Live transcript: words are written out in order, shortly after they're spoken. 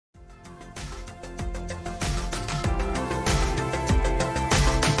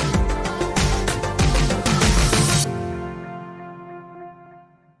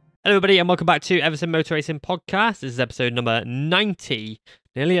Hello, everybody, and welcome back to Everything Moto Racing podcast. This is episode number 90,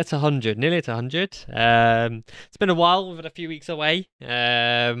 nearly at 100. It's been a while. We've had a few weeks away.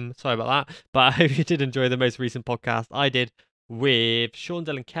 Sorry about that, but I hope you did enjoy the most recent podcast I did with Sean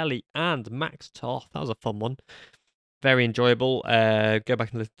Dylan Kelly and Max Toth. That was a fun one. Very enjoyable. Go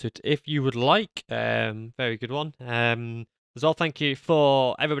back and listen to it if you would like. Very good one. As well, thank you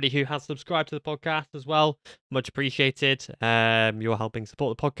for everybody who has subscribed to the podcast as well. Much appreciated. You're helping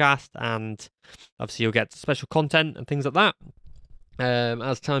support the podcast, and obviously you'll get special content and things like that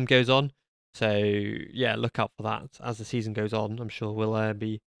as time goes on. So yeah, look out for that as the season goes on. I'm sure we'll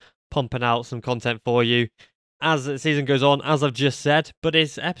be pumping out some content for you as the season goes on, as I've just said. But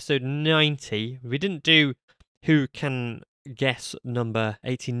it's episode 90. We didn't do who can guess number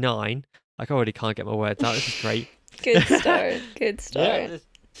 89. I already can't get my words out. This is great. Good start. Yeah,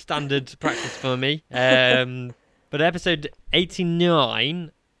 standard practice for me. But episode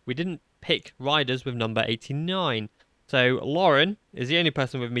 89, we didn't pick riders with number 89. So Lauren is the only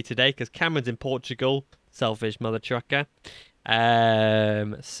person with me today because Cameron's in Portugal. Selfish mother trucker. So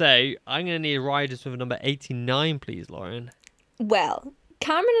I'm going to need riders with number 89, please, Lauren. Well,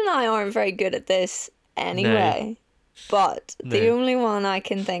 Cameron and I aren't very good at this anyway. But the only one I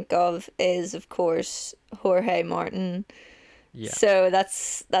can think of is, of course, Jorge Martin. Yeah. So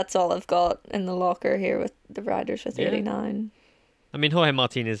that's all I've got in the locker here with the riders with 89. I mean, Jorge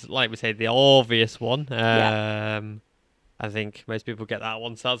Martin is, like we say, the obvious one. I think most people get that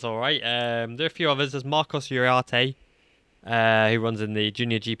one, so that's all right. There are a few others. There's Marcos Uriarte, who runs in the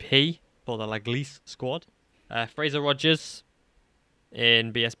Junior GP for the Laglis squad. Fraser Rogers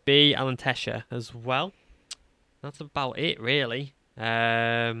in BSB. Alan Tesher as well. That's about it, really.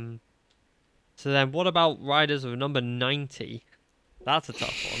 So then what about riders with number 90? That's a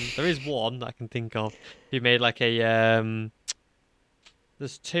tough one. There is one that I can think of who made like a...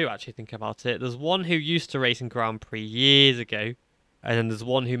 There's two, actually, think about it. There's one who used to race in Grand Prix years ago. And then there's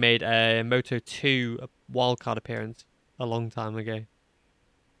one who made a Moto 2 wildcard appearance a long time ago.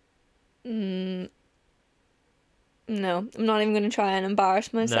 No, I'm not even going to try and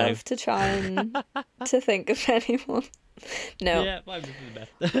embarrass myself to try and to think of anyone. No. Yeah, might be the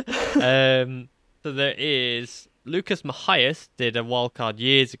best. So there is Lucas Mahias did a wildcard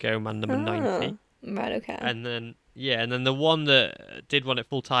years ago, man, number 90. Right, okay. And then the one that did won it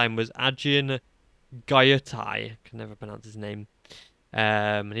full time was Adrian Gaiutai. I can never pronounce his name.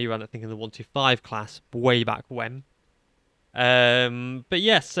 And he ran, I think, in the 125 class way back when. But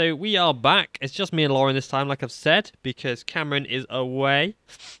yes, so we are back. It's just me and Lauren this time, like I've said, because Cameron is away.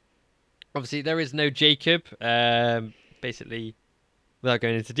 Obviously, there is no Jacob. Basically, without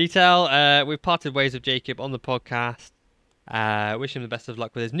going into detail, we've parted ways with Jacob on the podcast. Wish him the best of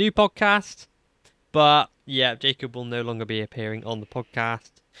luck with his new podcast. But yeah, Jacob will no longer be appearing on the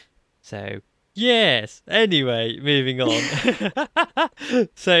podcast. So yes. Anyway, moving on.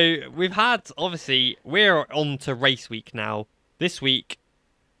 So we've had, obviously, we're on to race week now. This week,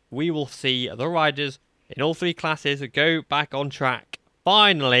 we will see the riders in all three classes go back on track.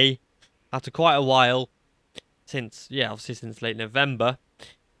 Finally, after quite a while, since late November.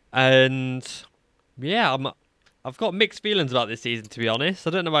 And yeah, I've got mixed feelings about this season, to be honest.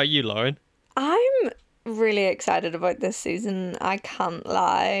 I don't know about you, Lauren. I'm really excited about this season. I can't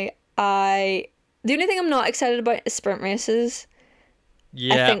lie. The only thing I'm not excited about is sprint races.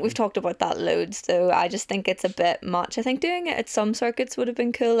 Yeah. I think we've talked about that loads, though. I just think it's a bit much. I think doing it at some circuits would have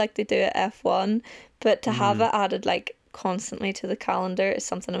been cool, like they do at F1, but to have it added like constantly to the calendar is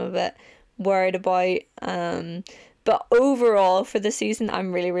something I'm a bit worried about. But overall for the season,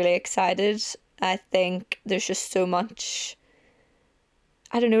 I'm really, really excited. I think there's just so much,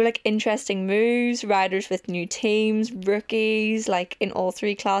 I don't know, like interesting moves, riders with new teams, rookies, like in all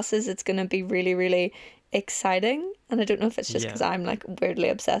three classes. It's going to be really, really exciting. And I don't know if it's just because I'm like weirdly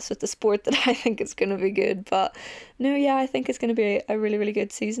obsessed with the sport that I think it's going to be good. But no, yeah, I think it's going to be a really, really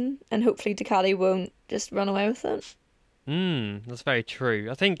good season. And hopefully Ducati won't just run away with it. That's very true.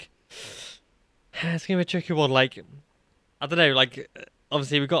 I think it's going to be a tricky one. Like, I don't know, like,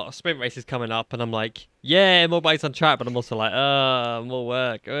 obviously we've got sprint races coming up and I'm like, yeah, more bikes on track, but I'm also like, more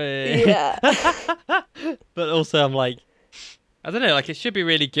work. Yeah. But also I'm like, I don't know, like it should be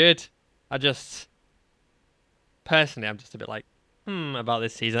really good. Personally, I'm just a bit like, about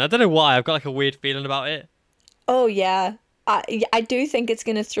this season. I don't know why, I've got like a weird feeling about it. Oh yeah. I do think it's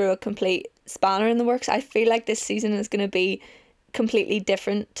going to throw a complete spanner in the works. I feel like this season is going to be completely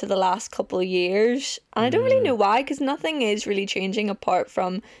different to the last couple of years. And I don't really know why, because nothing is really changing apart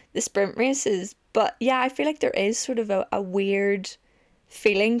from the sprint races. But yeah, I feel like there is sort of a weird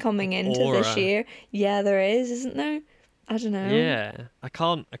feeling coming into this year. Yeah, there is, isn't there? I don't know. Yeah, I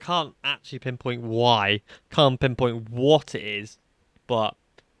can't actually pinpoint why. Can't pinpoint what it is, but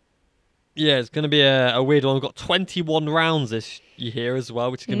yeah, it's gonna be a weird one. We've got 21 rounds this year as well,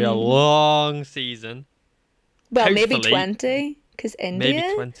 which is gonna be a Mm. long season. Well, maybe Hopefully, 20, because maybe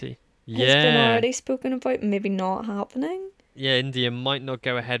India 20. has been Yeah, already spoken about, maybe not happening. yeah. India might not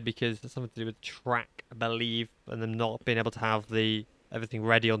go ahead because it's something to do with track, I believe, and them not being able to have the everything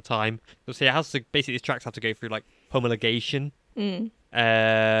ready on time. So see, it has to basically these tracks have to go through like homologation. Mm.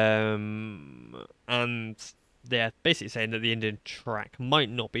 And they're basically saying that the Indian track might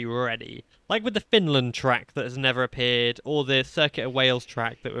not be ready. Like with the Finland track that has never appeared, or the Circuit of Wales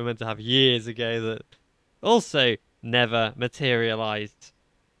track that we were meant to have years ago that also never materialised.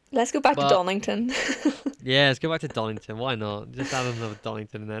 Let's go back to But Donington. yeah, let's go back to Donington. Why not? Just add another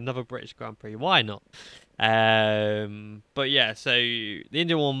Donington in there, another British Grand Prix. Why not? But yeah, so the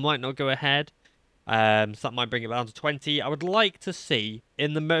Indian one might not go ahead. So that might bring it down to 20. I would like to see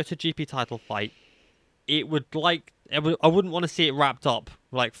in the MotoGP title fight. I wouldn't want to see it wrapped up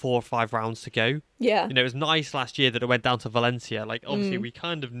like 4 or 5 rounds to go. Yeah. You know, it was nice last year that it went down to Valencia. Like, obviously, Mm. we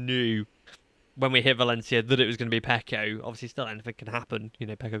kind of knew when we hit Valencia that it was going to be Pecco. Obviously, still anything can happen. You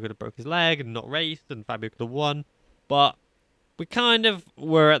know, Pecco could have broke his leg and not raced, and Fabio could have won. But we kind of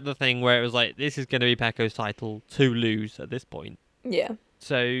were at the thing where it was like, this is going to be Pecco's title to lose at this point. Yeah.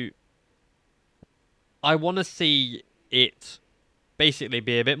 So I want to see it basically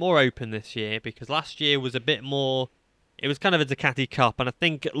be a bit more open this year because last year was a bit more. It was kind of a Ducati Cup, and I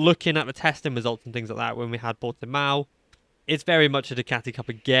think looking at the testing results and things like that when we had Portimao, it's very much a Ducati Cup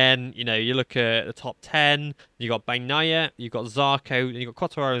again. You know, you look at the top 10, you got Bagnaia, you got Zarco, and you got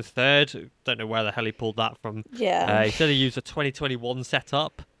Quartararo in third. Don't know where the hell he pulled that from. Yeah. He said he used a 2021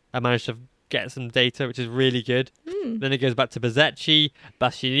 setup and managed to get some data, which is really good. Mm. Then it goes back to Bezecchi,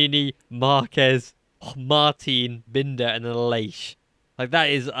 Bastianini, Marquez, Martin, Binder, and then Leish. Like that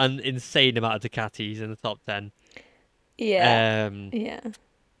is an insane amount of Ducatis in the top 10. Yeah. Yeah.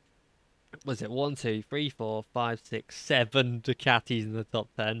 Was it 1, 2, 3, 4, 5, 6, 7 Ducatis in the top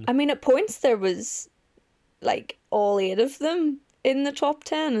 10? I mean, at points there was like all 8 of them in the top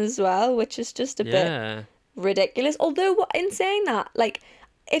 10 as well, which is just a bit Yeah. ridiculous. Although, in saying that, like,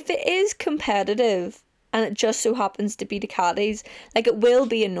 if it is competitive and it just so happens to be Ducatis, like, it will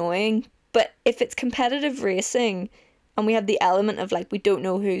be annoying. But if it's competitive racing and we have the element of, like, we don't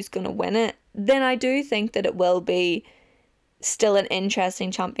know who's going to win it, then I do think that it will be still an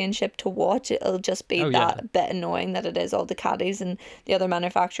interesting championship to watch. It'll just be Oh yeah. that bit annoying that it is all Ducatis and the other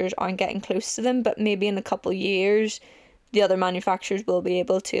manufacturers aren't getting close to them. But maybe in a couple of years, the other manufacturers will be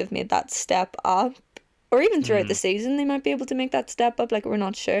able to have made that step up. Or even throughout the Mm. season, they might be able to make that step up. Like, we're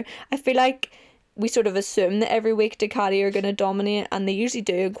not sure. I feel like we sort of assume that every week Ducati are going to dominate, and they usually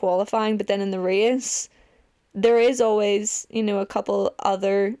do in qualifying. But then in the race, there is always, a couple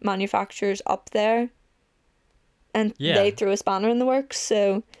other manufacturers up there, and they Yeah. threw a spanner in the works.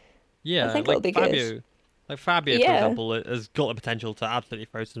 So I Yeah. think it'll Like be good. Fabio. Like Fabio, for Yeah, example, has got the potential to absolutely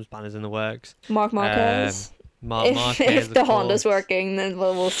throw some spanners in the works. Mark Um, Marquez. If Marquez, the of Honda's course. working, then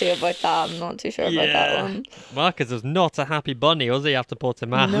we'll see about that. I'm not too sure about that Yeah. one. Marquez was not a happy bunny, was he, after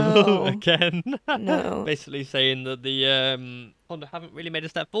Portimao No, again? no. Basically saying that the Honda haven't really made a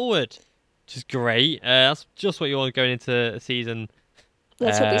step forward, which is great. That's just what you want going into a season.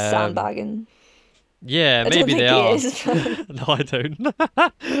 Let's hope he's Um, sandbagging. yeah, I don't maybe think they he are. is. But No, I don't.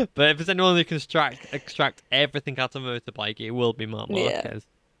 But if there's anyone who can extract everything out of a motorbike, it will be Marc yeah, Marquez.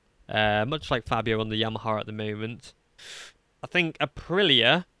 Much like Fabio on the Yamaha at the moment. I think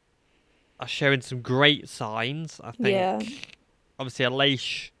Aprilia are showing some great signs. I yeah, think obviously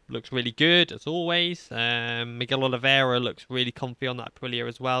Aleix looks really good as always. Miguel Oliveira looks really comfy on that Aprilia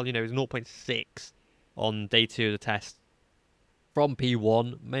as well. You know, he's 0.6 on day 2 of the test from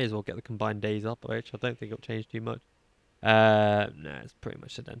P1. May as well get the combined days up, which I don't think it'll change too much. No, it's pretty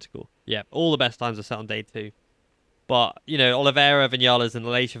much identical. Yeah, all the best times are set on day 2. But, you know, Oliveira, Vinales, and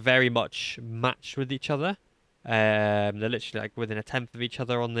Aleix are very much matched with each other. They're literally like within a tenth of each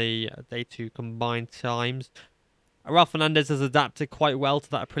other on the day 2 combined times. Ralph Fernandez has adapted quite well to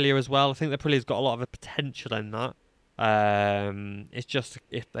that Aprilia as well. I think the Aprilia's got a lot of potential in that. It's just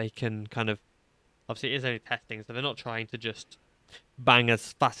if they can kind of... Obviously, it is only testing, so they're not trying to just bang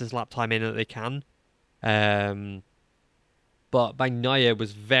as fast as lap time in that they can. But Bagnaia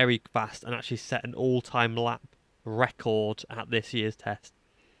was very fast and actually set an all-time lap record at this year's test.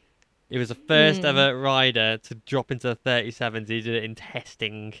 It was the first mm, ever rider to drop into the 37s. He did it in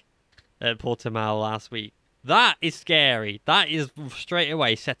testing at Portimao last week. That is scary. That is straight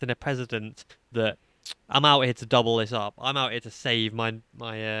away setting a precedent that I'm out here to double this up. I'm out here to save my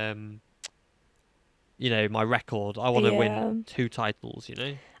my record. I want to Yeah. win 2 titles,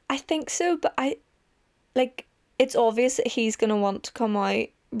 I think so, but like, it's obvious that he's going to want to come out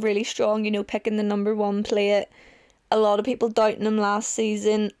really strong, picking the number 1 plate. A lot of people doubting him last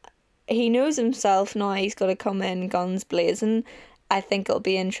season. He knows himself now, he's got to come in guns blazing. I think it'll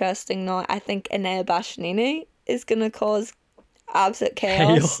be interesting now. I think Enea Bastianini is going to cause absolute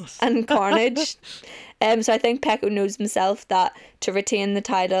chaos and carnage. So I think Pecco knows himself that to retain the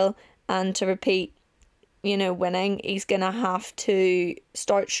title and to repeat, winning, he's going to have to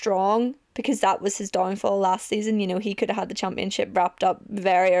start strong, because that was his downfall last season. He could have had the championship wrapped up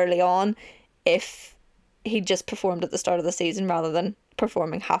very early on if he just performed at the start of the season rather than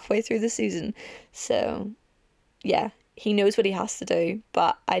performing halfway through the season. So, yeah, he knows what he has to do,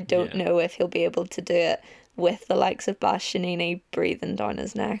 but I don't know if he'll be able to do it with the likes of Bastianini breathing down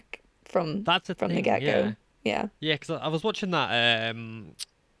his neck from the get-go. Yeah, because I was watching that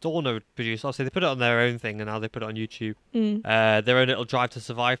Dorna produce. Obviously, they put it on their own thing, and now they put it on YouTube. Their own little Drive to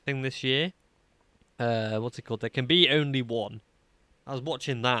Survive thing this year. What's it called? There can be only one. I was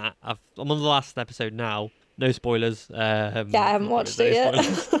watching that. I'm on the last episode now. No spoilers. I haven't watched it yet.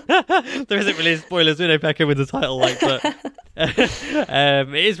 There isn't really spoilers. We know Pecco wins the title, but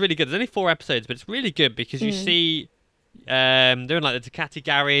it is really good. There's only 4 episodes, but it's really good because you see they're in like the Ducati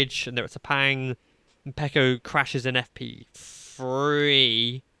garage, and they're at Sepang. And Pecco crashes in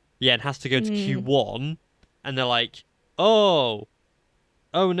FP3, and has to go to Q1, and they're like, oh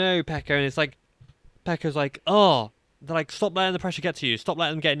no, Pecco, and it's like Pecco's like, oh. They're like, stop letting the pressure get to you. Stop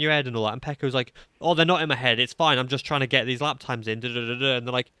letting them get in your head and all that. And Pecco's like, oh, they're not in my head. It's fine. I'm just trying to get these lap times in. And they're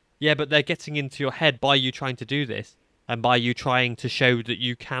like, yeah, but they're getting into your head by you trying to do this. And by you trying to show that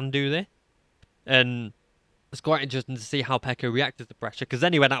you can do this. And it's quite interesting to see how Pecco reacted to pressure. Because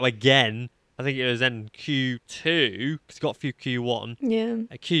then he went out again. I think it was in Q2. Because he got through Q1. Yeah.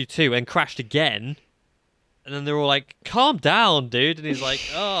 At Q2 and crashed again. And then they're all like, calm down, dude. And he's like,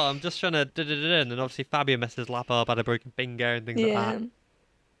 oh, I'm just trying to... And then obviously Fabio messed his lap up, had a broken finger and things like that.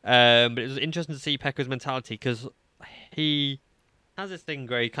 But it was interesting to see Pecco's mentality, because he has this thing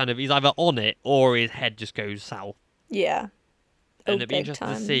where he's either on it or his head just goes south. Yeah. And it'd be interesting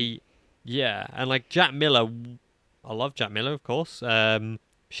to see... Yeah. And like Jack Miller... I love Jack Miller, of course.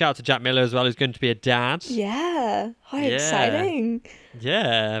 Shout out to Jack Miller as well, who's going to be a dad. Yeah. How exciting.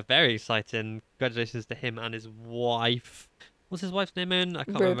 Yeah, very exciting. Congratulations to him and his wife. What's his wife's name in? I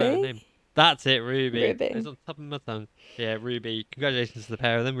can't remember her name. That's it, Ruby. It's on top of my tongue. Yeah, Ruby. Congratulations to the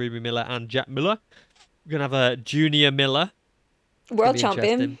pair of them, Ruby Miller and Jack Miller. We're going to have a Junior Miller. World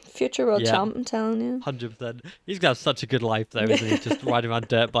champion. Future world champ, I'm telling you. 100%. He's going to have such a good life, though, isn't he? Just riding around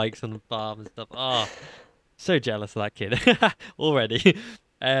dirt bikes on the farm and stuff. Oh, so jealous of that kid already.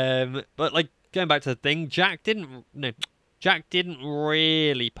 But like going back to the thing, Jack didn't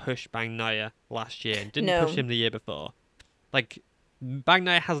really push Bagnaia last year and didn't push him the year before. Like,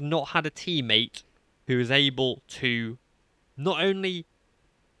 Bagnaia has not had a teammate who is able to not only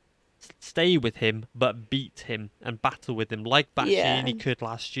stay with him but beat him and battle with him like Bastianini could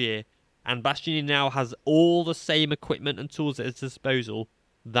last year. And Bastianini now has all the same equipment and tools at his disposal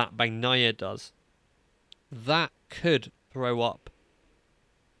that Bagnaia does. That could throw up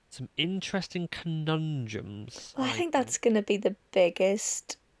some interesting conundrums. Well, I think that's going to be the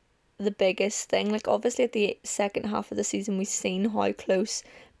biggest thing. Like, obviously at the second half of the season, we've seen how close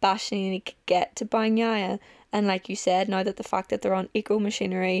Bastianini could get to Bagnaia. And like you said, now that the fact that they're on eco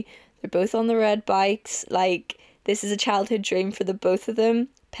machinery, they're both on the red bikes, like, this is a childhood dream for the both of them.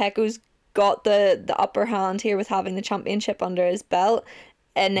 Pecco's got the upper hand here with having the championship under his belt.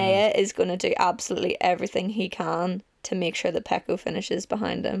 Enea is going to do absolutely everything he can to make sure that Pecco finishes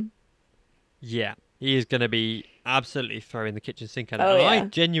behind him. Yeah, he is going to be absolutely throwing the kitchen sink at it. And I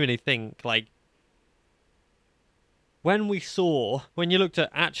genuinely think, like, when you looked at,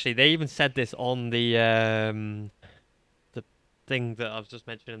 actually, they even said this on the thing that I was just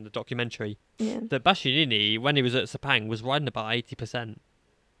mentioning in the documentary, that Bastianini, when he was at Sepang, was riding about 80%.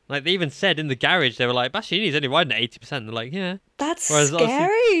 Like, they even said in the garage, they were like, Bastianini's only riding at 80%. They're like, yeah. That's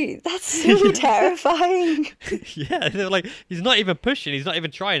scary. That's so terrifying. Yeah, they were like, he's not even pushing, he's not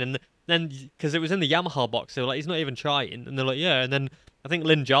even trying. And then, because it was in the Yamaha box, they were like, he's not even trying. And they're like, yeah. And then I think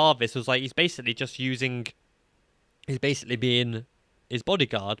Lynn Jarvis was like, he's basically being his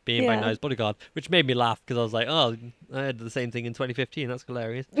bodyguard, being Bagnaia's bodyguard, which made me laugh because I was like, oh, I did the same thing in 2015. That's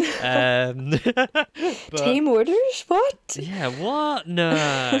hilarious. But, team orders? What? Yeah, what?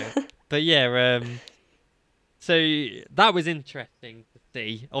 No. But yeah, so that was interesting to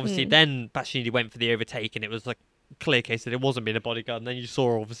see. Obviously, then Bastianini went for the overtake, and it was like clear case that it wasn't being a bodyguard. And then you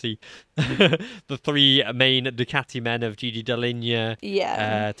saw, obviously, the three main Ducati men of Gigi Dall'Igna,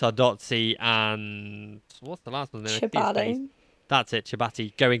 Yeah. Tardozzi, and what's the last one? I see his face. Chibati. That's it,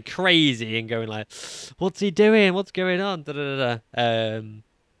 Chibati, going crazy and going like, what's he doing? What's going on? Da, da, da, da.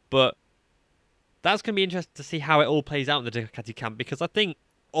 But that's going to be interesting to see how it all plays out in the Ducati camp, because I think,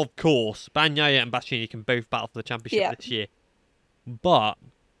 of course, Bagnaia and Bastianini can both battle for the championship this year. But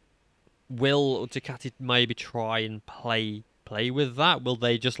will Ducati maybe try and play with that? Will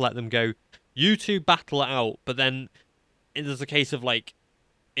they just let them go, you two battle it out, but then there's a case of like,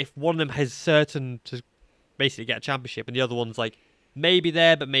 if one of them has certain to basically get a championship and the other one's like maybe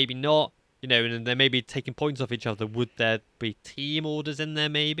there but maybe not, you know, and they may be taking points off each other, would there be team orders in there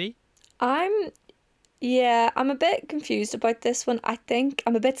maybe? I'm a bit confused about this one. I think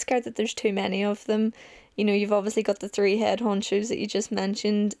I'm a bit scared that there's too many of them. You know, you've obviously got the three head honchos that you just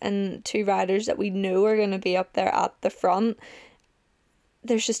mentioned and two riders that we know are going to be up there at the front.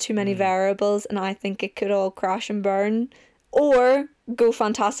 There's just too many variables, and I think it could all crash and burn or go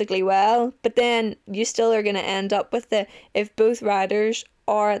fantastically well. But then you still are going to end up with if both riders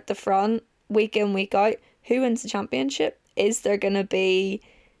are at the front week in, week out, who wins the championship? Is there going to be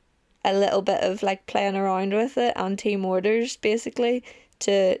a little bit of like playing around with it and team orders basically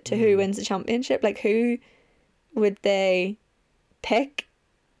to who wins the championship? Like, who would they pick?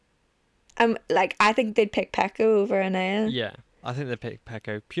 Like, I think they'd pick Pecco over Enea. Yeah, I think they'd pick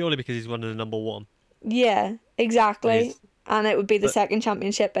Pecco purely because he's one of the number one. Yeah, exactly. And it would be the second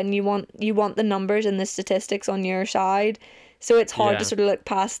championship, and you want the numbers and the statistics on your side. So it's hard to sort of look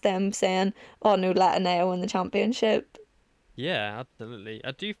past them saying, oh no, let Enea win the championship. Yeah, absolutely.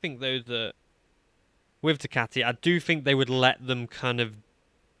 I do think, though, that with Ducati, I do think they would let them kind of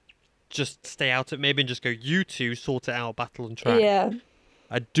just stay out of it, maybe, and just go, you two sort it out, battle and track. Yeah.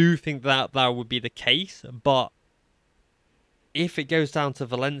 I do think that would be the case, but if it goes down to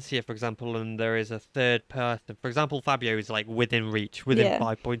Valencia, for example, and there is a third person, for example, Fabio is like within reach, within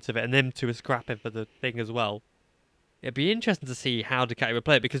 5 points of it, and them two are scrapping for the thing as well. It'd be interesting to see how Ducati would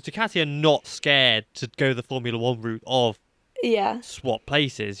play it, because Ducati are not scared to go the Formula One route of swap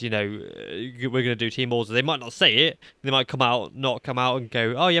places. You know, we're going to do team orders. They might not say it. They might not come out and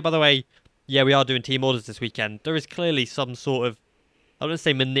go, oh yeah, by the way, yeah, we are doing team orders this weekend. There is clearly some sort of, I wouldn't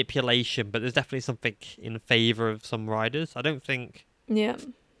say manipulation, but there's definitely something in favour of some riders. I don't think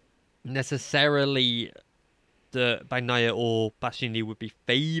necessarily the Bagnaia or Bastianini would be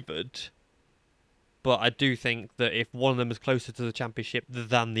favoured, but I do think that if one of them is closer to the championship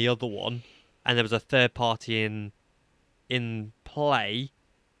than the other one, and there was a third party in play,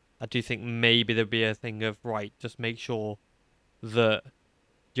 I do think maybe there'd be a thing of, right, just make sure that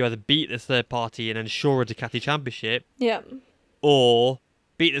you either beat this third party and ensure a Ducati championship, or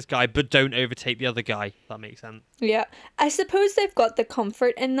beat this guy but don't overtake the other guy, if that makes sense. Yeah. I suppose they've got the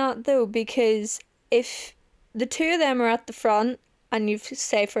comfort in that, though, because if the two of them are at the front and you've,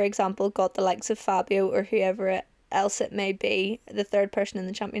 say, for example, got the likes of Fabio or whoever else it may be, the third person in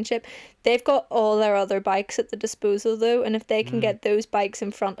the championship, they've got all their other bikes at the disposal, though, and if they can get those bikes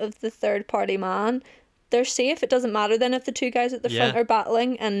in front of the third party man, they're safe. It doesn't matter then if the two guys at the front are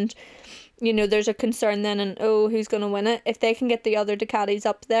battling and, you know, there's a concern then and, oh, who's going to win it? If they can get the other Ducatis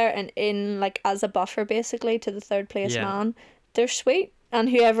up there and in, like, as a buffer, basically, to the third place man, they're sweet. And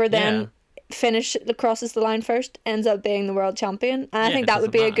whoever then crosses the line first ends up being the world champion. And I think that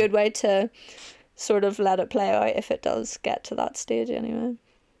would be a good way to sort of let it play out if it does get to that stage anyway.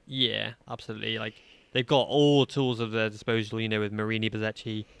 Yeah, absolutely. Like, they've got all the tools at their disposal, you know, with Marini,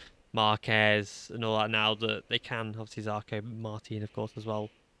 Bezzecchi, Marquez and all that now, that they can, obviously Zarco, Martin, of course, as well.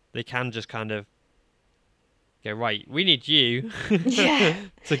 They can just kind of go, right, we need you to get in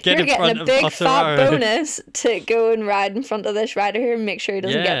front of Quartararo. You're getting a big fat bonus to go and ride in front of this rider here and make sure he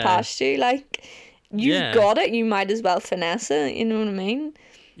doesn't get past you. Like, you've got it, you might as well finesse it, you know what I mean?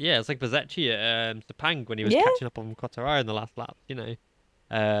 Yeah, it's like Bezzecchi at Sepang when he was catching up on Quartararo in the last lap, you know.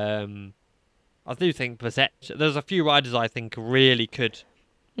 I do think Bezzecchi, there's a few riders I think really could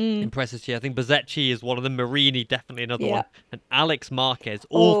impress this year. I think Bezzecchi is one of them, Marini definitely another one, and Alex Marquez.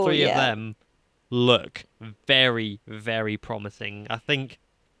 All three of them look very, very promising. I think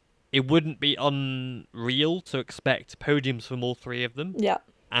it wouldn't be unreal to expect podiums from all three of them. Yeah.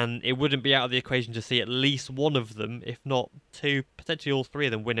 And it wouldn't be out of the equation to see at least one of them, if not two, potentially all three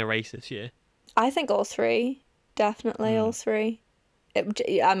of them, win a race this year. I think all three. Definitely all three.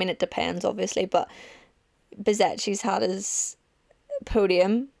 I mean, it depends, obviously, but Bezzecchi's had his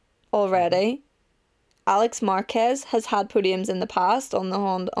podium already. Alex Marquez has had podiums in the past on the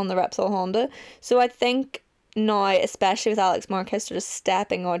Repsol Honda. So I think now, especially with Alex Marquez sort of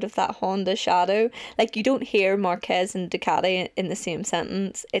stepping out of that Honda shadow, like you don't hear Marquez and Ducati in the same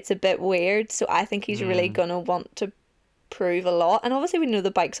sentence. It's a bit weird. So I think he's really Mm, gonna want to prove a lot. And obviously we know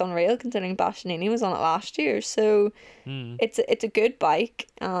the bike's unreal considering Bastianini was on it last year. So mm. it's a good bike,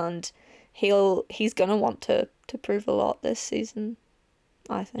 and he's gonna want to prove a lot this season,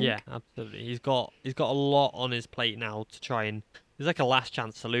 I Yeah, think. absolutely. He's got a lot on his plate now to try and. It's like a last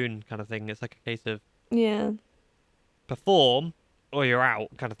chance saloon kind of thing. It's like a case of Yeah. perform or you're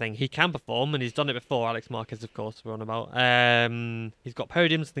out kind of thing. He can perform and he's done it before. Alex Marquez, of course, we're on about. He's got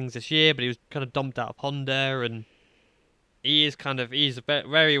podiums things this year, but he was kind of dumped out of Honda, and he's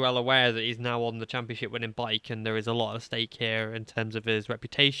very well aware that he's now on the championship winning bike, and there is a lot at stake here in terms of his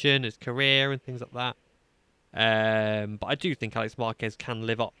reputation, his career, and things like that. But I do think Alex Marquez can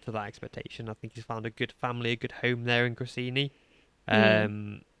live up to that expectation. I think he's found a good family, a good home there in Gresini. Mm.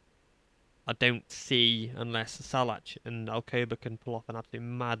 Um, I don't see, unless Salach and Alcoba can pull off an absolute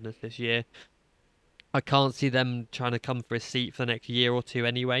madness this year, I can't see them trying to come for a seat for the next year or two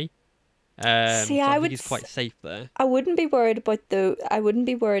anyway. See, So I think he's quite safe there. I wouldn't be worried about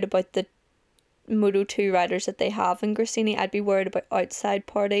the Moto 2 riders that they have in Gresini. I'd be worried about outside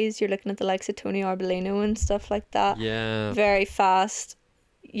parties. You're looking at the likes of Tony Arbolino and stuff like that. Yeah, Very fast,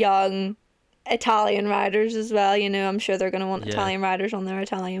 young Italian riders as well. You know, I'm sure they're going to want yeah. Italian riders on their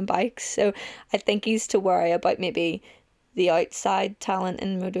Italian bikes. So I think he's to worry about maybe the outside talent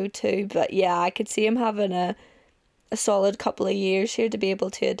in Moto 2. But yeah, I could see him having a solid couple of years here to be able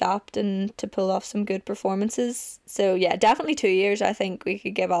to adapt and to pull off some good performances. So yeah, definitely 2 years. I think we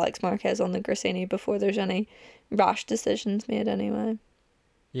could give Alex Marquez on the Gresini before there's any rash decisions made anyway.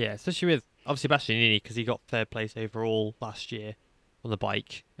 Yeah, especially with obviously Bastianini because he got third place overall last year on the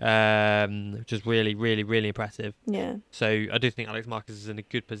bike, which is really, really, really impressive. Yeah. So I do think Alex Marquez is in a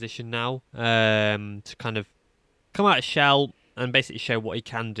good position now to kind of come out of shell and basically show what he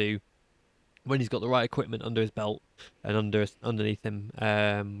can do when he's got the right equipment under his belt and underneath him.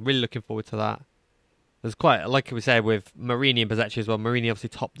 Really looking forward to that. There's quite, like we said, with Marini and Bezzecchi as well. Marini obviously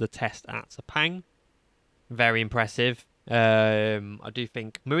topped the test at Sepang. Very impressive. I do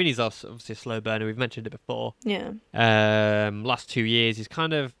think Marini's obviously a slow burner. We've mentioned it before. Yeah. Last 2 years, he's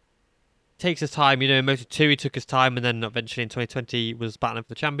kind of takes his time. You know, Moto 2, he took his time, and then eventually in 2020 was battling for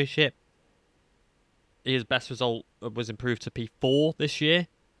the championship. His best result was improved to P4 this year.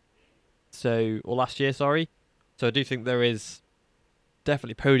 Or last year, sorry. So I do think there is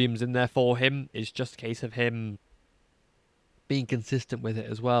definitely podiums in there for him. It's just a case of him being consistent with it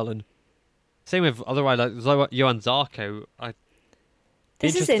as well. And same with other riders like Johan Zarco. I'd be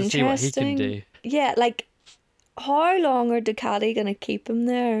This is interested to see what he can interesting. do. Yeah, like how long are Ducati gonna keep him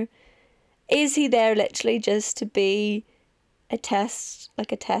there? Is he there literally just to be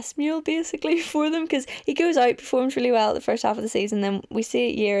like a test mule basically for them? Because he goes out, performs really well at the first half of the season, then we see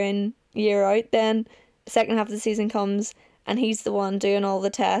it year in, year out. Then the second half of the season comes, and he's the one doing all the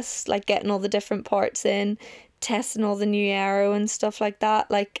tests, like getting all the different parts in, testing all the new aero and stuff like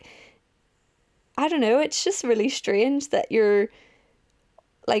that. Like, I don't know, it's just really strange that you're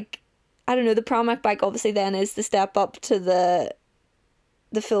like, I don't know, the Pramac bike obviously then is the step up to the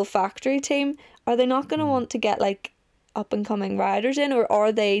full factory team. Are they not going to Mm. want to get like up and coming riders in, or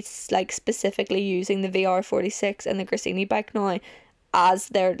are they like specifically using the VR46 and the Gresini bike now as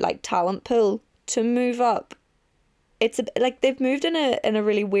their like talent pool to move up? It's like they've moved in a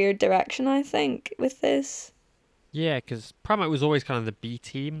really weird direction, I think, with this. Yeah, because Pramac was always kind of the B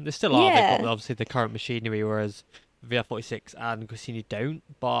team. They still are. They've got Yeah, obviously the current machinery, whereas VR46 and Gresini don't.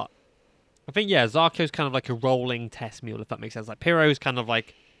 But I think yeah, Zarco's kind of like a rolling test mule, if that makes sense. Like Piro's kind of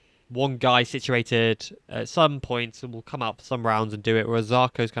like one guy situated at some points and will come out for some rounds and do it, whereas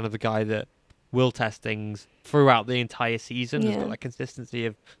Zarco's kind of the guy that will test things throughout the entire season. Has got yeah, that consistency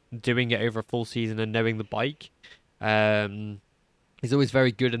of doing it over a full season and knowing the bike. Um, he's always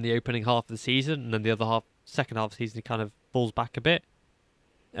very good in the opening half of the season, and then the other half, second half of the season, he kind of falls back a bit.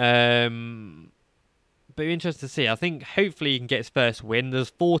 But it'll be interesting to see. I think hopefully he can get his first win. There's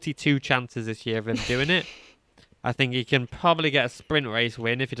 42 chances this year of him doing it. I think he can probably get a sprint race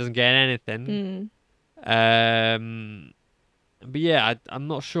win if he doesn't get anything. mm. Um, but yeah, I'm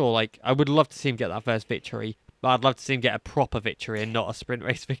not sure. Like, I would love to see him get that first victory, but I'd love to see him get a proper victory and not a sprint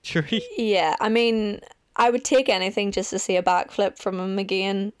race victory. Yeah. I mean, I would take anything just to see a backflip from him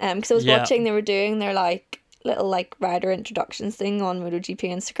again. Because I was Yeah, watching, they were doing their like little like rider introductions thing on MotoGP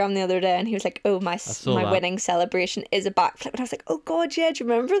Instagram the other day, and he was like, "Oh, I saw my that. winning celebration is a backflip," and I was like, "Oh God, yeah, do you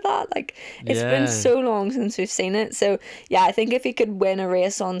remember that?" Like, it's been Yeah. so long since we've seen it. So yeah, I think if he could win a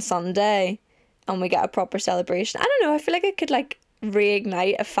race on Sunday, and we get a proper celebration, I don't know, I feel like it could like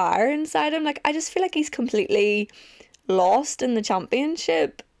reignite a fire inside him. Like, I just feel like he's completely lost in the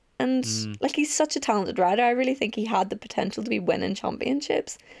championship. And Mm. like, he's such a talented rider. I really think he had the potential to be winning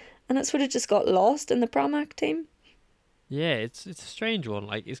championships, and it sort of just got lost in the Pramac team. Yeah, it's a strange one.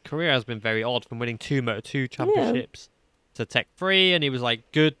 Like his career has been very odd, from winning two Moto2 Yeah. championships to Tech 3, and he was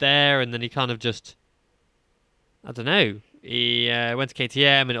like good there, and then he kind of just, I don't know. He went to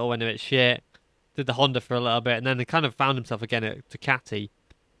KTM and it all went a bit shit. Did the Honda for a little bit, and then he kind of found himself again at Ducati.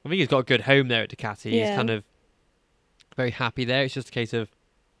 I think he's got a good home there at Ducati. He's Yeah. kind of very happy there. It's just a case of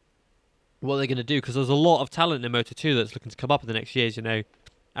what they're going to do, because there's a lot of talent in Moto2 that's looking to come up in the next years. You know,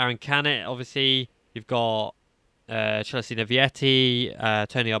 Aaron Canet, obviously. You've got Chelsea Vietti,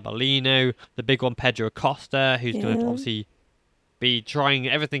 Tony Arbolino, the big one, Pedro Acosta, who's going to Yeah. obviously be trying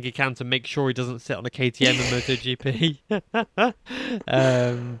everything he can to make sure he doesn't sit on a KTM in MotoGP.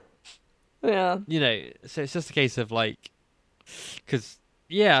 Yeah. You know, so it's just a case of like, because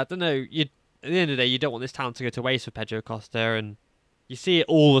yeah, I don't know. You at the end of the day, you don't want this talent to go to waste for Pedro Acosta, and you see it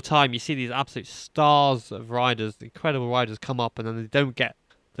all the time. You see these absolute stars of riders, incredible riders, come up and then they don't get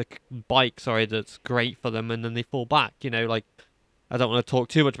the bike, sorry, that's great for them, and then they fall back. You know, like, I don't want to talk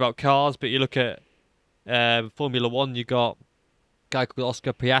too much about cars, but you look at Formula One, you got a guy called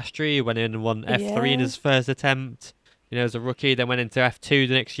Oscar Piastri, who went in and won F3 in Yeah. his first attempt, you know, as a rookie, then went into F2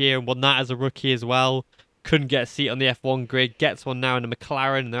 the next year and won that as a rookie as well. Couldn't get a seat on the F1 grid, gets one now in a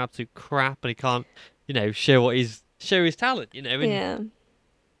McLaren, and they're absolute crap, and he can't, you know, show his talent, you know, and Yeah.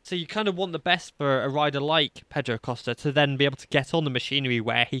 so you kind of want the best for a rider like Pedro Costa to then be able to get on the machinery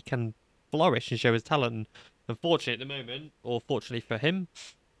where he can flourish and show his talent. And unfortunately, at the moment, or fortunately for him,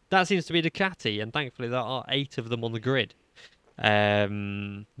 that seems to be Ducati, and thankfully there are 8 of them on the grid.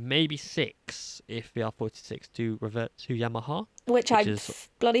 Maybe 6 if VR46 do revert to Yamaha, Which which is,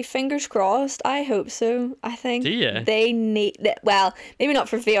 bloody fingers crossed. I hope so. I do think you? they need that. Well, maybe not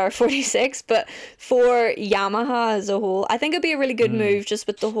for VR46, but for Yamaha as a whole. I think it'd be a really good Mm, move, just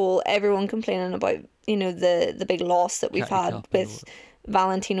with the whole everyone complaining about, the big loss that we've Ducati had Cup and all with that.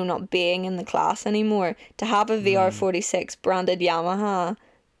 Valentino not being in the class anymore. To have a Mm, VR46 branded Yamaha,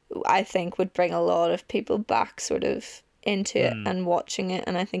 I think would bring a lot of people back sort of into it mm. and watching it,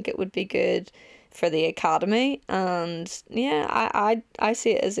 and I think it would be good for the academy. And yeah, I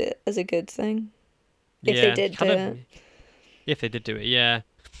see it as a good thing if they Yeah, did do kind of. it. If they did do it, yeah.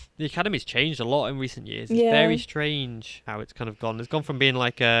 The academy's changed a lot in recent years. It's Yeah. very strange how it's kind of gone. It's gone from being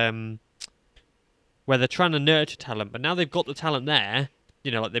like where they're trying to nurture talent, but now they've got the talent there.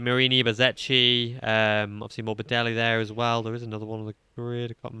 You know, like the Marini Bazecchi, obviously Morbidelli there as well. There is another one on the grid.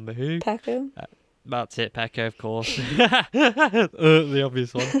 I can't remember who. Pecco. That's it, Pecco, of course. The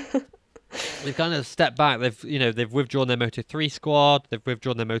obvious one. They've kind of stepped back. They've withdrawn their Moto 3 squad. They've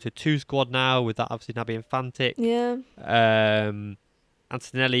withdrawn their Moto 2 squad now, with that obviously now being Fantic. Yeah.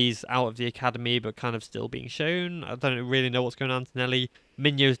 Antonelli's out of the academy, but kind of still being shown. I don't really know what's going on with Antonelli.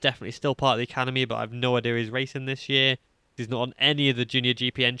 Migno's definitely still part of the academy, but I've no idea he's racing this year. He's not on any of the Junior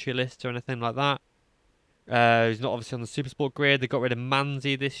GP entry lists or anything like that. He's not obviously on the Supersport grid. They got rid of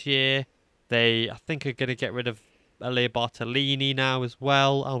Manzi this year. They, I think, are going to get rid of Elia Bartolini now as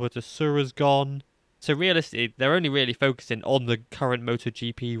well. Alberto Sura's gone. So realistically, they're only really focusing on the current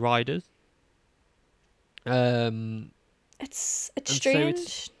MotoGP riders. It's And so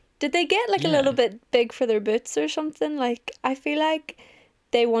strange. Did they get like a little yeah, bit big for their boots or something? Like, I feel like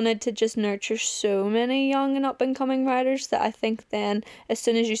they wanted to just nurture so many young and up and coming riders that I think then as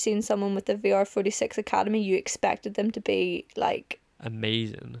soon as you seen someone with the VR46 Academy, you expected them to be like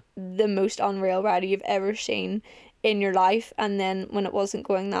amazing. the most unreal rider you've ever seen in your life. And then when it wasn't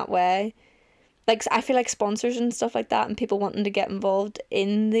going that way, like, I feel like sponsors and stuff like that and people wanting to get involved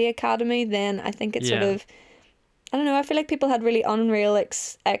in the academy, then I think it sort Yeah, of, I don't know, I feel like people had really unreal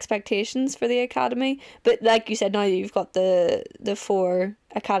expectations for the academy. But like you said, now you've got the 4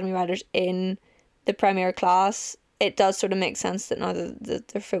 academy riders in the premier class, it does sort of make sense that now that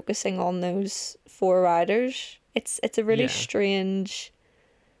they're focusing on those 4 riders. It's a really yeah. strange,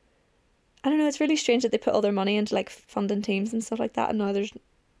 I don't know, it's really strange that they put all their money into like funding teams and stuff like that, and now there's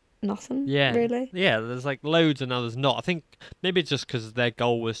nothing Yeah, really. yeah. There's like loads and others not. I think maybe it's just because their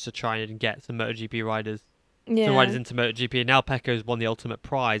goal was to try and get some MotoGP riders, some riders Yeah. into MotoGP. And now Pecco's won the ultimate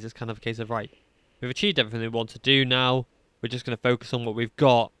prize. It's kind of a case of, right, we've achieved everything we want to do now. We're just going to focus on what we've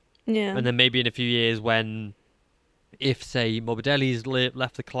got, Yeah. and then maybe in a few years, if say Morbidelli's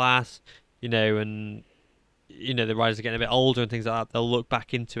left the class, and the riders are getting a bit older and things like that, they'll look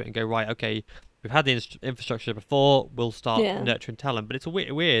back into it and go, right, okay, we've had the infrastructure before, we'll start Yeah. nurturing talent. But it's a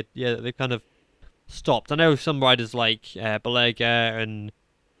weird, yeah, they've kind of stopped. I know some riders like Balega and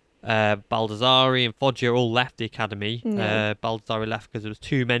Baldassari and Foggia all left the academy. Yeah. Baldassari left because there was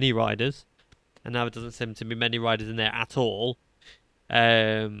too many riders, and now it doesn't seem to be many riders in there at all.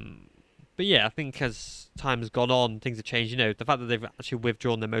 Um, but yeah, I think as time has gone on, things have changed. You know, the fact that they've actually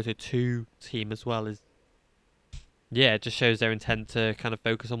withdrawn their Moto2 team as well is, yeah, it just shows their intent to kind of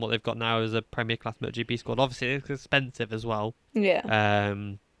focus on what they've got now as a Premier Class MotoGP squad. Obviously, it's expensive as well. Yeah.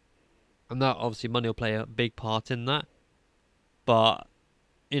 And that obviously money will play a big part in that. But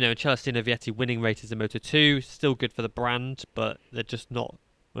you know, Celestino Vietti winning races in Moto2 still good for the brand, but they're just not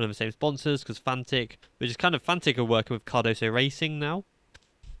one of the same sponsors because Fantic, which is kind of Fantic, are working with Cardoso Racing now.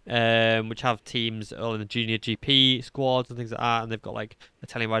 Which have teams all in the junior GP squads and things like that, and they've got like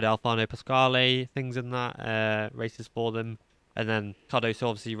Italian rider Alfano Pasquale things in that races for them, and then Cardoso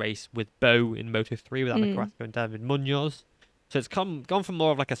obviously race with Bo in Moto3 with Anna Carrasco and David Munoz, so it's gone from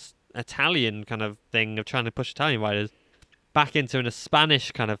more of like a Italian kind of thing of trying to push Italian riders back into a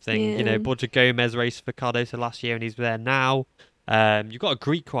Spanish kind of thing. You know, Borja Gomez raced for Cardoso last year and he's there now. You've got a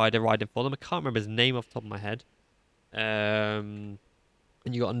Greek rider riding for them. I can't remember his name off the top of my head.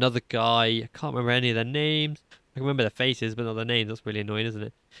 And you got another guy. I can't remember any of their names. I can remember their faces, but not their names. That's really annoying, isn't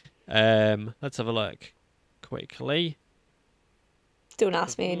it? Let's have a look quickly. Don't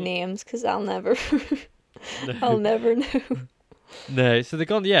ask me names because I'll never, No. I'll never know. No, so they've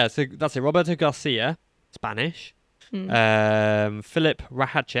gone. Yeah, so that's it. Roberto Garcia, Spanish. Philip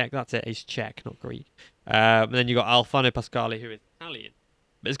Rahacek, that's it. He's Czech, not Greek. And then you got Alfano Pasquale, who is Italian.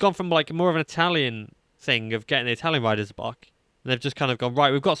 But it's gone from like more of an Italian thing of getting the Italian riders back. And they've just kind of gone,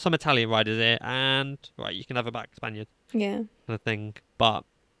 right, we've got some Italian riders here, and right, you can have a back Spaniard. Yeah. Kind of thing. But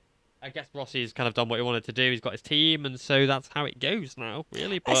I guess Rossi's kind of done what he wanted to do. He's got his team, and so that's how it goes now,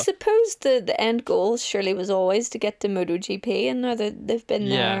 really. But I suppose the end goal surely was always to get to MotoGP, and now they've been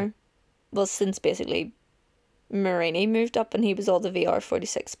there, well, since basically Marini moved up and he was all the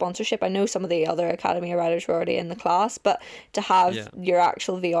VR46 sponsorship. I know some of the other Academy riders were already in the class, but to have your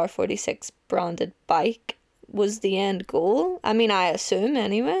actual VR46 branded bike was the end goal. I mean, I assume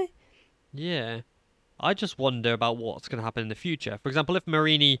anyway. Yeah. I just wonder about what's going to happen in the future. For example, if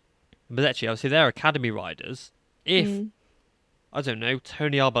Marini and Bezecchi, obviously they're Academy riders, if, I don't know,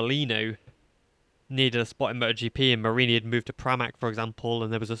 Tony Arbolino needed a spot in MotoGP and Marini had moved to Pramac, for example,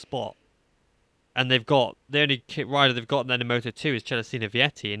 and there was a spot, and they've got, the only rider they've got then in Moto2 is Celestino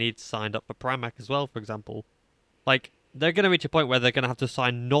Vietti, and he'd signed up for Pramac as well, for example. Like, they're going to reach a point where they're going to have to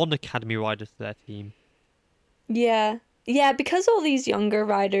sign non-Academy riders to their team. Yeah. Yeah, because all these younger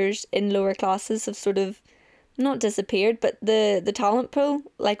riders in lower classes have sort of not disappeared, but the talent pool,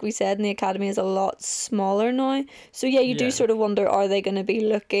 like we said, in the academy is a lot smaller now. So yeah, you do sort of wonder, are they going to be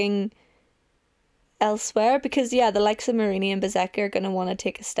looking elsewhere? Because yeah, the likes of Marini and Bezzecchi are going to want to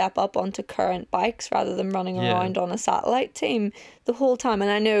take a step up onto current bikes rather than running around on a satellite team the whole time.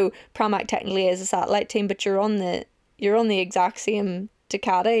 And I know Pramac technically is a satellite team, but you're on the exact same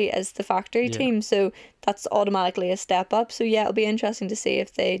Ducati as the factory team, so that's automatically a step up. So yeah, it'll be interesting to see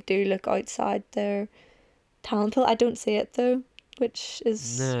if they do look outside their talent pool. I don't see it though, which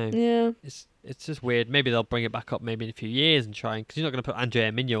is it's just weird. Maybe they'll bring it back up maybe in a few years and try, because you're not going to put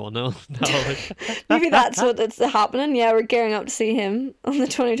Andrea Migno on. No. Maybe that's what's happening. Yeah, we're gearing up to see him on the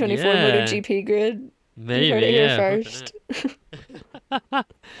 2024 MotoGP grid. Maybe, you heard it here first.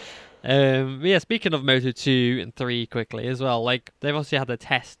 Yeah, speaking of Moto2 and 3 quickly as well, like they've obviously had the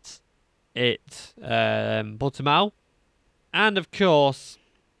tests at Portimao, and of course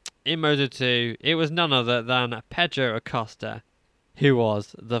in Moto2 it was none other than Pedro Acosta who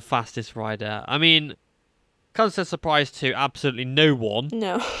was the fastest rider. I mean, comes as a surprise to absolutely no one.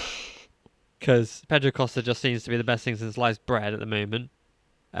 No. Because Pedro Acosta just seems to be the best thing since sliced bread at the moment.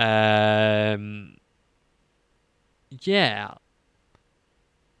 Yeah.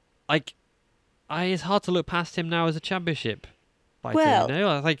 Like, it's hard to look past him now as a championship fighter, well, you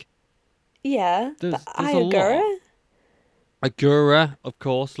know? Like, yeah, there's but a lot. Agura, of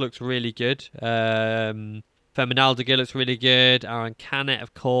course, looks really good. Fernandel looks really good. Aaron Canet,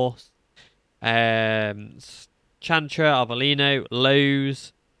 of course. Chantra, Arbolino,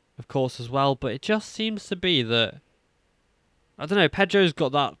 Lowe's, of course, as well. But it just seems to be that, I don't know, Pedro's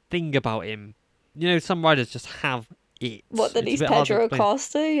got that thing about him. You know, some riders just have it. What, that he's Pedro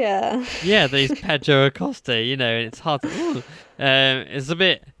Acosta? Yeah. Yeah, that he's Pedro Acosta, you know, and it's hard to... it's a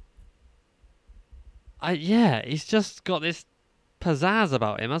bit... he's just got this pizzazz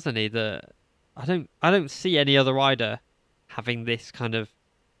about him, hasn't he? That I don't see any other rider having this kind of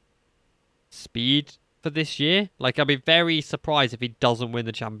speed for this year. Like, I'd be very surprised if he doesn't win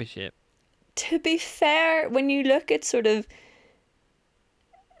the championship. To be fair, when you look at sort of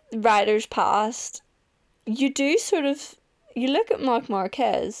riders past, you look at Marc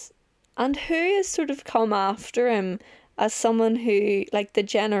Marquez And who has sort of come after him as someone who, like, the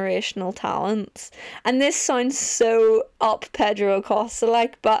generational talents? And this sounds so up Pedro Acosta,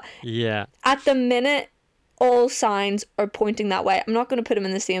 like, but Yeah. at the minute, all signs are pointing that way. I'm not going to put him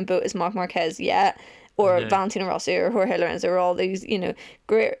in the same boat as Marc Marquez yet, or No. Valentino Rossi, or Jorge Lorenzo, or all these,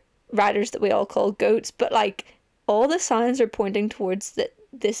 great riders that we all call goats. But, like, all the signs are pointing towards that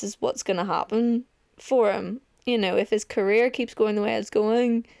this is what's going to happen for him. If his career keeps going the way it's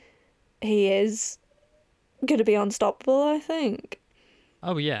going, he is going to be unstoppable, I think.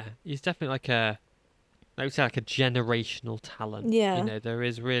 Oh yeah, he's definitely like we say, like a generational talent. Yeah. There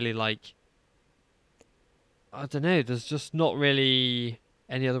is really like, I don't know. There's just not really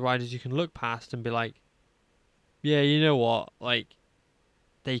any other riders you can look past and be like, yeah, you know what? Like,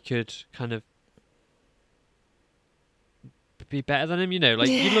 they could kind of be better than him. Like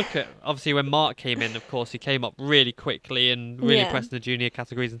you look at obviously when Mark came in, of course he came up really quickly and really Yeah. impressed in the junior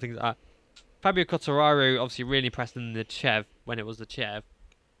categories and things like that. Fabio Quartararo obviously really impressed in the Chev when it was the Chev,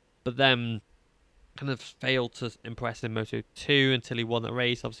 but then kind of failed to impress in Moto 2 until he won the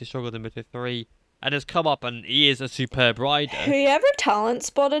race. Obviously struggled in Moto 3 and has come up and he is a superb rider. Whoever talent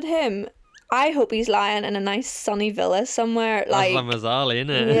spotted him, I hope he's lying in a nice sunny villa somewhere. Like, That's Mazzali, isn't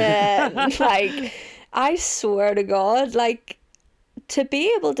it? yeah, like, I swear to God, like, to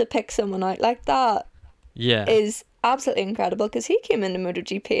be able to pick someone out like that Yeah. is absolutely incredible, because he came into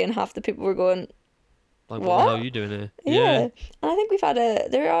MotoGP and half the people were going, Like, what? what the hell are you doing here? yeah. And I think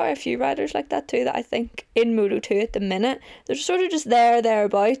there are a few riders like that too, that I think in Moto 2 at the minute, they're sort of just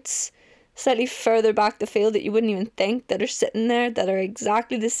thereabouts, slightly further back the field, that you wouldn't even think, that are sitting there, that are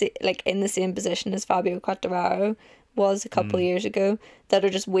exactly the same, like in the same position as Fabio Quartararo was a couple of years ago, that are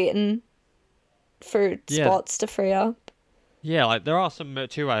just waiting for spots to free up. Yeah, like there are some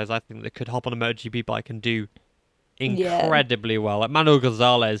Moto2 riders I think that could hop on a MotoGP bike and do incredibly well. Like Manuel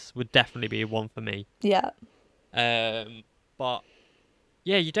Gonzalez would definitely be one for me. Yeah. But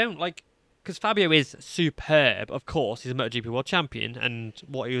yeah, you don't like, because Fabio is superb. Of course, he's a MotoGP world champion, and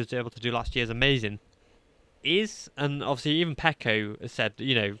what he was able to do last year is amazing. And obviously even Pecco has said,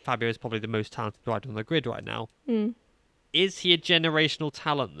 Fabio is probably the most talented rider on the grid right now. Is he a generational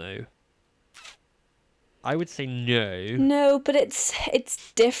talent though? I would say no. No, but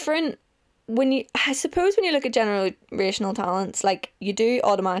it's different. I suppose when you look at generational talents, like, you do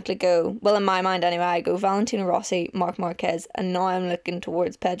automatically go, well, in my mind anyway, I go Valentino Rossi, Marc Marquez, and now I'm looking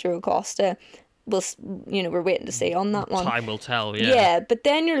towards Pedro Acosta. We're waiting to see on that one. Time will tell, yeah. Yeah, but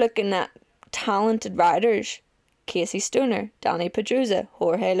then you're looking at talented riders. Casey Stoner, Danny Pedrosa,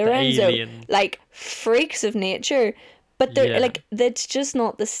 Jorge Lorenzo, like freaks of nature. But they're like, that's just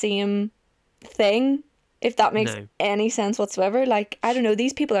not the same thing. If that makes any sense whatsoever. Like, I don't know,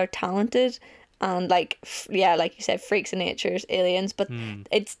 these people are talented and, like, like you said, freaks of nature, aliens, but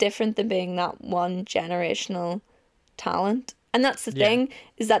it's different than being that one generational talent. And that's the thing,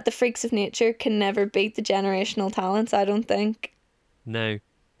 is that the freaks of nature can never beat the generational talents, I don't think. No.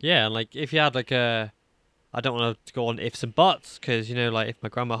 Yeah, like, if you had, like, I don't want to go on ifs and buts, because, like, if my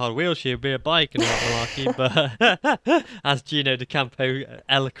grandma had a wheelchair, it'd be a bike and not malarkey, but as Gino D'Acampo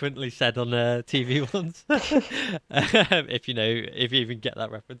eloquently said on TV once, if you even get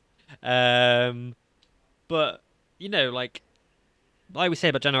that reference. But, like we say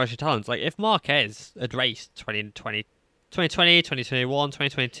about generation talents, like, if Marquez had raced 2020, 2021,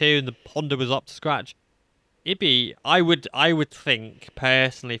 2022, and the Honda was up to scratch, I would think,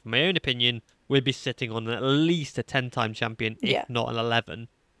 personally, from my own opinion, we'd be sitting on at least a 10-time champion, if not an 11.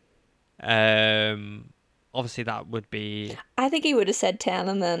 Obviously, that would be... I think he would have said 10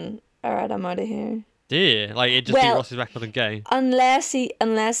 and then, all right, I'm out of here. Do you? Like, it just beat Ross's record and go? Unless it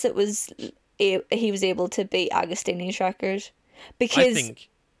was... he was able to beat Agostini's record. Because, I think,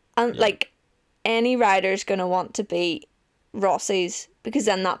 like, any rider's going to want to beat Rossi's, because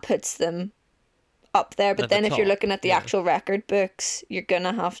then that puts them up there. But then if you're looking at the actual record books, you're going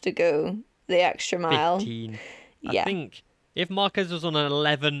to have to go the extra mile. 15. I think if Marquez was on an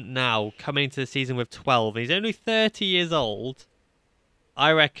 11 now, coming into the season with 12, and he's only 30 years old,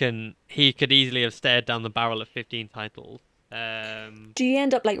 I reckon he could easily have stared down the barrel of 15 titles. Do you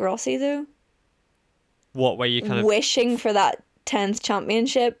end up like Rossi, though? What, where you kind of... wishing for that 10th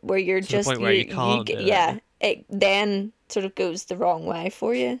championship, where you're just... the point where you can't do it. It then sort of goes the wrong way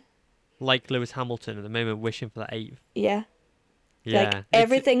for you. Like Lewis Hamilton at the moment, wishing for that 8th. Yeah. Yeah. Like,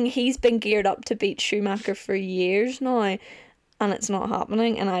 everything, he's been geared up to beat Schumacher for years now, and it's not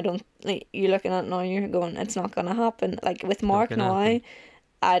happening. And I don't... Like, you're looking at it now, you're going, it's not going to happen. Like, with Mark now,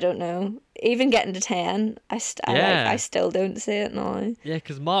 I don't know. Even getting to 10, I still don't see it now. Yeah,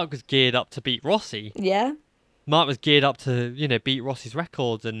 because Mark was geared up to beat Rossi. Yeah. Mark was geared up to, beat Rossi's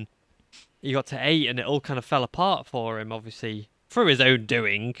records, and he got to 8 and it all kind of fell apart for him, obviously through his own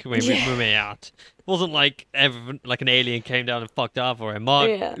doing. We may add. It wasn't like like an alien came down and fucked up for him.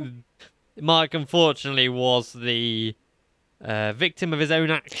 Yeah. Mark unfortunately was the victim of his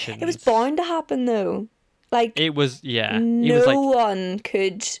own actions. It was bound to happen though. Like, it was, yeah. He no was like, one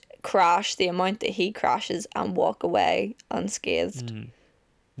could crash the amount that he crashes and walk away unscathed.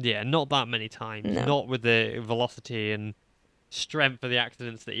 yeah, not that many times. No. Not with the velocity and strength of the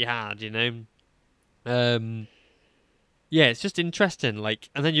accidents that he had, Yeah, it's just interesting. Like,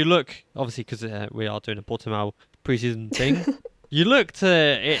 and then you look, obviously, because we are doing a Portimao preseason thing. You look to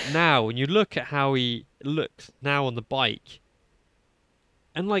it now, and you look at how he looks now on the bike,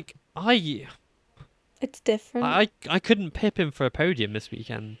 and like It's different. I couldn't pip him for a podium this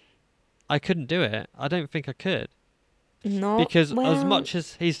weekend. I couldn't do it. I don't think I could. No, Because well, as much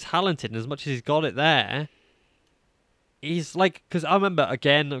as he's talented and as much as he's got it there, he's like, because I remember,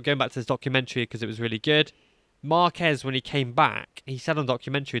 again, going back to this documentary because it was really good, Marquez, when he came back, he said on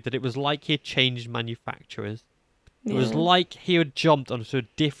documentary that it was like he had changed manufacturers. It was yeah. like he had jumped onto a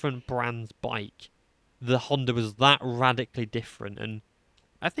different brand's bike. The Honda was that radically different, and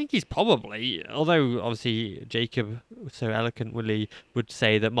I think he's probably, although obviously Jacob so eloquently would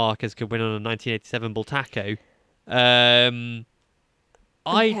say that Marquez could win on a 1987 Bultaco. Okay.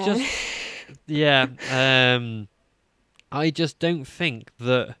 I just don't think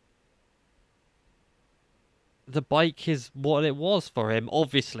that the bike is what it was for him,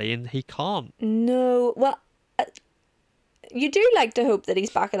 obviously, and he can't. No, well, you do like to hope that he's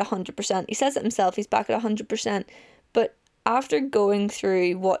back at 100%. He says it himself, he's back at 100%. But after going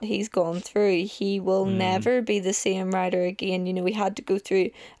through what he's gone through, he will never be the same rider again. He had to go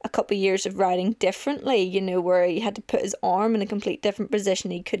through a couple of years of riding differently, where he had to put his arm in a complete different position.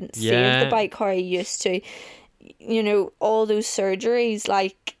 He couldn't save the bike how he used to. All those surgeries,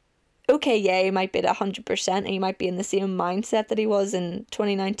 like, okay, yeah, he might be at 100% and he might be in the same mindset that he was in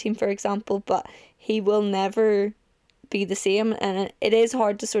 2019, for example, but he will never be the same, and it is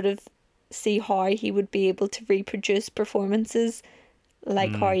hard to sort of see how he would be able to reproduce performances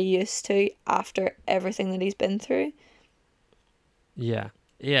like how he used to after everything that he's been through. Yeah,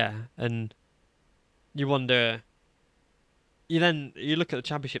 and you wonder. You look at the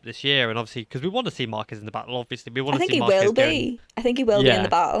championship this year, and obviously, because we want to see Marquez in the battle, obviously, we want to see Marquez I think he will be in the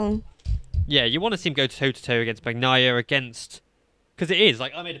battle. Yeah, you want to see him go toe-to-toe against Bagnaia, against... Because it is,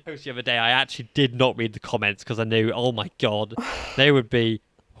 like, I made a post the other day, I actually did not read the comments, because I knew, oh my god, they would be...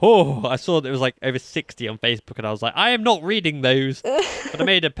 Oh, I saw that it was like over 60 on Facebook, and I was like, I am not reading those. But I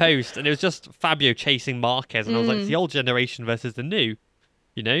made a post, and it was just Fabio chasing Marquez, and I was like, it's the old generation versus the new,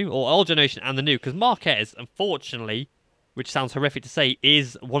 or old generation and the new, because Marquez, unfortunately, which sounds horrific to say,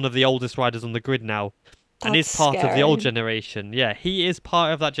 is one of the oldest riders on the grid now, and is part of the old generation. Yeah, he is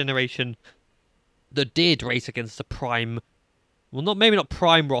part of that generation that did race against the prime, well, maybe not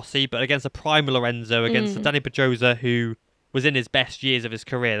prime Rossi, but against the prime Lorenzo, against the Danny Pedrosa, who was in his best years of his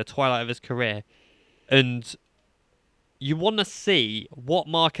career, the twilight of his career. And you want to see what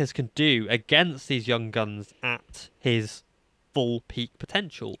Marquez can do against these young guns at his full peak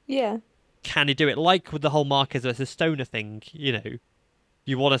potential. Yeah. Can he do it? Like with the whole Marquez versus Stoner thing, you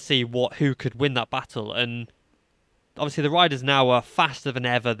want to see who could win that battle. And obviously the riders now are faster than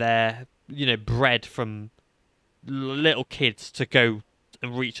ever. They're, bred from little kids to go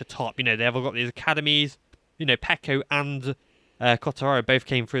and reach the top. They've all got these academies. Pecco and Cottararo both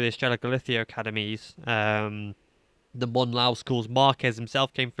came through the Estrella Galicia academies. The Monlau schools, Marquez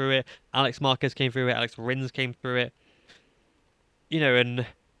himself came through it. Alex Marquez came through it. Alex Rins came through it. And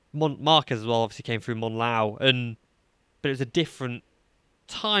Marquez as well obviously came through Monlau. But it was a different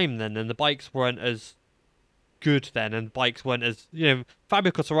time then, and the bikes weren't as good then, and bikes weren't as...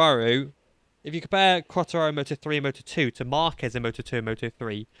 Fabio Cottararo, if you compare Cottararo Moto 3 and Moto 2 to Marquez in Moto 2 and Moto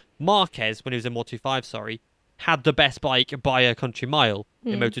 3, Marquez, when he was in Moto 5, had the best bike by a country mile.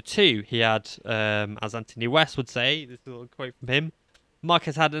 In Moto 2, he had, as Anthony West would say, this is a little quote from him,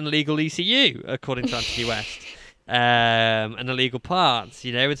 Marquez had an illegal ECU, according to Anthony West, and illegal parts,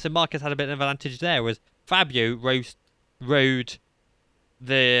 and so Marquez had a bit of an advantage there, whereas Fabio rode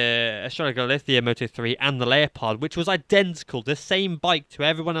the Estrella Galicia Moto 3 and the Leopard, which was identical, the same bike to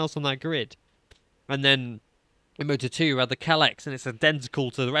everyone else on that grid. And then in Moto 2, you had the Calex, and it's identical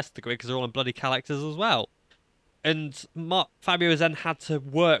to the rest of the grid because they're all on bloody Calexes as well. And Fabio then had to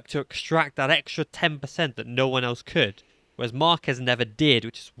work to extract that extra 10% that no one else could, whereas Marquez never did,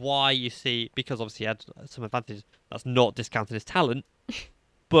 which is why you see, because obviously he had some advantage, that's not discounting his talent,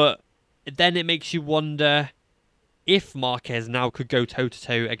 but then it makes you wonder if Marquez now could go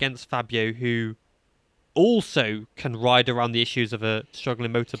toe-to-toe against Fabio, who also can ride around the issues of a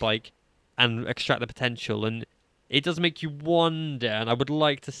struggling motorbike and extract the potential. And it does make you wonder, and I would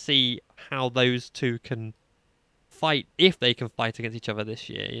like to see how those two can fight, if they can fight against each other this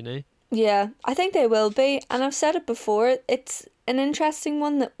year, you know? Yeah, I think they will be. And I've said it before, it's an interesting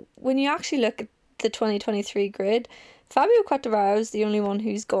one that when you actually look at the 2023 grid, Fabio Quartararo is the only one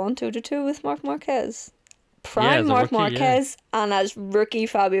who's gone toe to toe with Marc Marquez. Yeah, Prime as a Marc rookie, yeah. Marquez and as rookie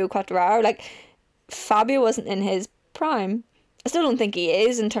Fabio Quartararo. Like, Fabio wasn't in his prime. I still don't think he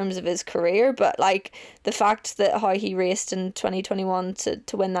is in terms of his career, but like the fact that how he raced in 2021 to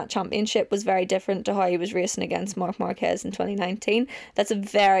win that championship was very different to how he was racing against Marc Marquez in 2019. That's a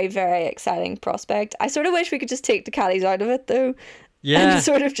very, very exciting prospect. I sort of wish we could just take Ducatis out of it though, Yeah. and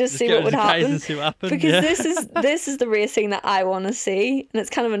sort of just see go what would to the guys happen. and see what happens. Because Yeah. this is the racing that I want to see, and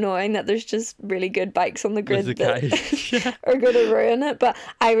it's kind of annoying that there's just really good bikes on the grid the that guys. Yeah. are going to ruin it. But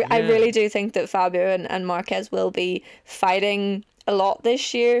I Yeah. really do think that Fabio and Marquez will be fighting a lot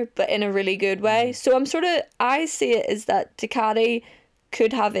this year, but in a really good way. So I see it as that Ducati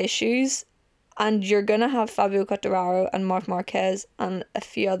could have issues, and you're gonna have Fabio Quartararo and Marc Marquez and a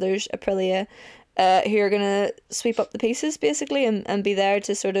few others, Aprilia, who are gonna sweep up the pieces basically and be there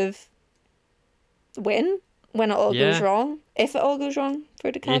to sort of win when it all goes Yeah. wrong. If it all goes wrong for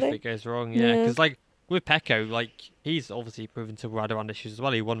If Ducati. it goes wrong, yeah. Yeah. Because, like, with Pecco, like, he's obviously proven to ride around issues as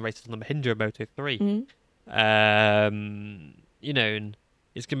well. He won races on the Mahindra Moto 3. Mhm. You know, and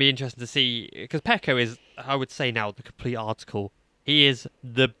it's going to be interesting to see, because Pecco is, I would say now, the complete article. He's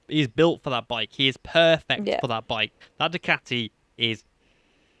built for that bike. He is perfect Yeah. for that bike. That Ducati is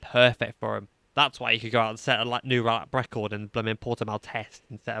perfect for him. That's why he could go out and set a new lap record in blooming Portimao test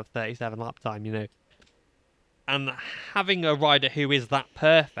instead of 37 lap time, you know. And having a rider who is that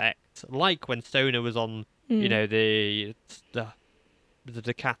perfect, like when Stoner was on, you know, the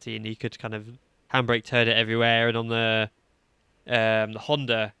Ducati, and he could kind of handbrake turn it everywhere, and on the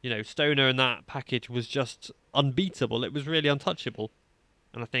Honda, you know, Stoner and that package was just unbeatable. It was really untouchable.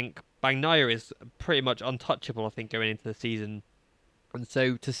 And I think Bagnaia is pretty much untouchable, I think, going into the season. And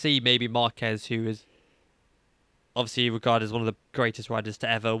so to see maybe Marquez, who is obviously regarded as one of the greatest riders to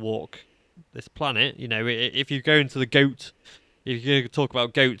ever walk this planet, you know, if you go into the GOAT, if you're going to talk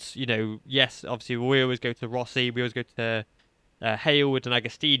about GOATs, you know, yes, obviously we always go to Rossi, we always go to Hailwood and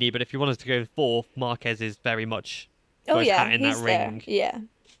Agostini, but if you wanted to go fourth, Marquez is very much Oh got his yeah, hat in he's that there. ring. Yeah.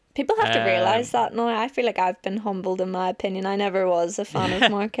 People have to Um, realize that now. I feel like I've been humbled in my opinion. I never was a fan of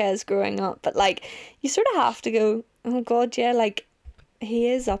Marquez growing up, but like you sort of have to go, oh God, yeah, like he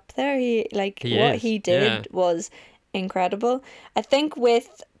is up there. He like He what is, he yeah. did was incredible. I think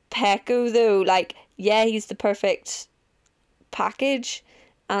with Pecco though, like yeah, he's the perfect package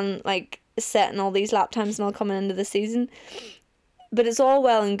and like setting all these lap times and all coming into the season. But it's all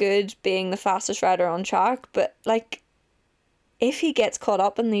well and good being the fastest rider on track, but like if he gets caught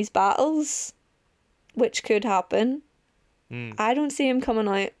up in these battles, which could happen, I don't see him coming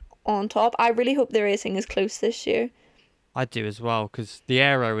out on top. I really hope the racing is close this year. I do as well, because the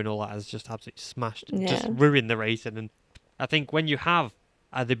aero and all that has just absolutely smashed, just Yeah. ruined the racing. And I think when you have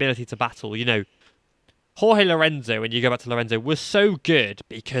the ability to battle, you know, Jorge Lorenzo, when you go back to Lorenzo, was so good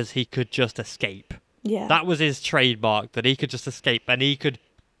because he could just escape. Yeah. That was his trademark, that he could just escape and he could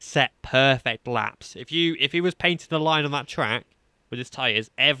set perfect laps. If he was painting a line on that track with his tyres,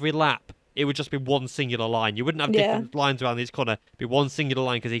 every lap it would just be one singular line. You wouldn't have Yeah. different lines around each corner. It'd be one singular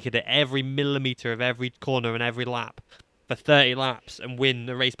line because he could hit every millimetre of every corner and every lap for 30 laps and win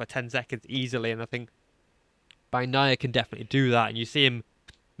the race by 10 seconds easily. And I think Bagnaia can definitely do that. And you see him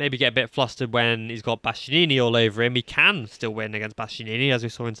maybe get a bit flustered when he's got Bastianini all over him. He can still win against Bastianini, as we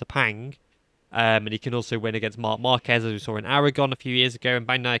saw in Sepang. And he can also win against Marc Marquez, as we saw in Aragon a few years ago. And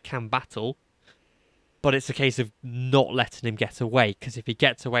Bagnaia can battle. But it's a case of not letting him get away, because if he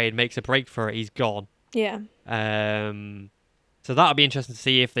gets away and makes a break for it, he's gone. Yeah. So that'll be interesting to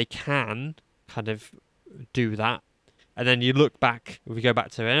see if they can kind of do that. And then you look back, if we go back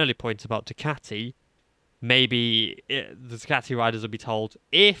to an early point about Ducati, maybe the Ducati riders will be told,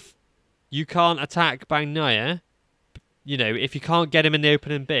 if you can't attack Bagnaia, you know, if you can't get him in the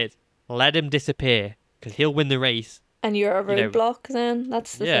opening bit, let him disappear, because he'll win the race. And you're a You know, roadblock then?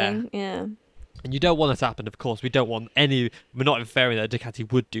 That's the yeah. thing. Yeah. And you don't want that to happen, of course. We don't want any... We're not inferring that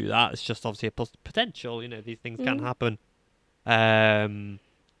Ducati would do that. It's just obviously a potential. You know, these things can happen.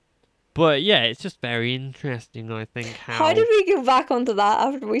 But yeah, it's just very interesting, I think, How did we go back onto that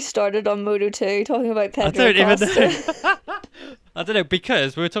after we started on Moto 2 talking about Pedro I don't even Acosta? know. I don't know,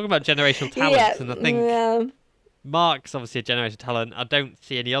 because we were talking about generational talents, and I think yeah. Mark's obviously a generational talent. I don't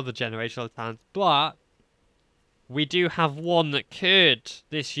see any other generational talents, but we do have one that could,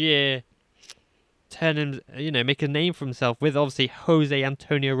 this year, turn him, make a name for himself with obviously Jose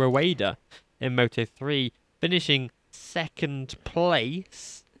Antonio Rueda in Moto3, finishing second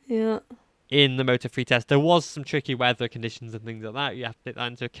place Yeah. in the Moto3 test. There was some tricky weather conditions and things like that. You have to take that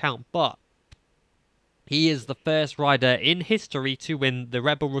into account, but he is the first rider in history to win the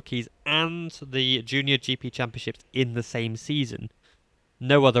Red Bull Rookies and the Junior GP Championships in the same season.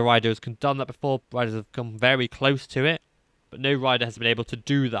 No other rider has done that before. Riders have come very close to it, but no rider has been able to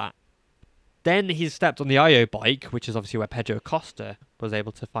do that. Then he's stepped on the IO bike, which is obviously where Pedro Acosta was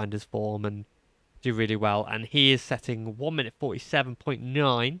able to find his form and do really well. And he is setting 1 minute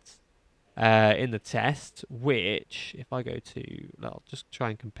 47.9 in the test, which, if I go to, I'll just try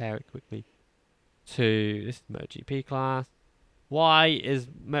and compare it quickly to this MotoGP class. Why is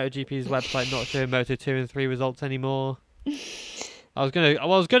MotoGP's website not showing Moto 2 and 3 results anymore? I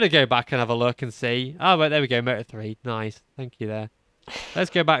was gonna go back and have a look and see. Oh, right, there we go, Moto 3. Nice, thank you there. Let's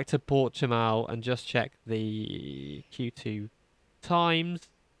go back to Portimao and just check the Q2 times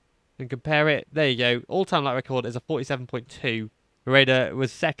and compare it. There you go. All-time lap record is a 47.2. Rueda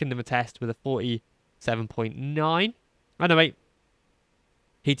was second in the test with a 47.9. Oh, no, wait.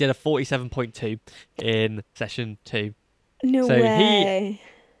 He did a 47.2 in session 2. No way.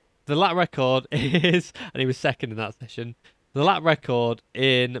 The lap record is, and he was second in that session. The lap record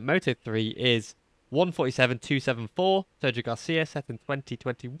in Moto3 is 1:47.274. Sergio Garcia set in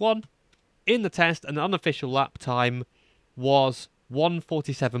 2021. In the test, an unofficial lap time was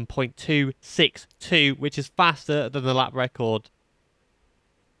 1:47.262, which is faster than the lap record.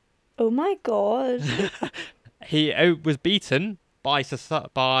 Oh my god. He was beaten by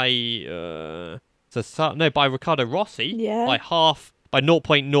Ricardo Rossi by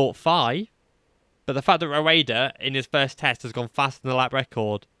 0.05. But the fact that Rueda in his first test has gone faster than the lap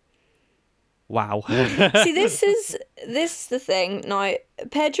record. Wow. See, this is the thing. Now,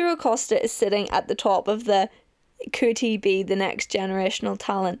 Pedro Acosta is sitting at the top of the could he be the next generational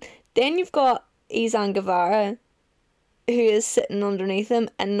talent? Then you've got Izan Guevara, who is sitting underneath him,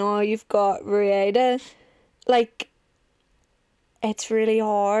 and now you've got Rueda. Like, it's really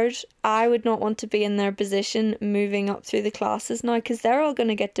hard. I would not want to be in their position moving up through the classes now, because they're all going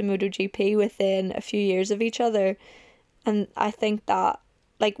to get to MotoGP within a few years of each other. And I think that,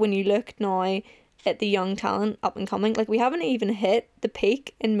 like, when you look now at the young talent up and coming, like, we haven't even hit the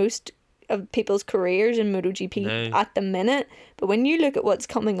peak in most of people's careers in MotoGP at the minute. But when you look at what's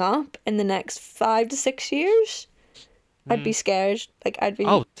coming up in the next 5 to 6 years, I'd be scared. Like, I'd be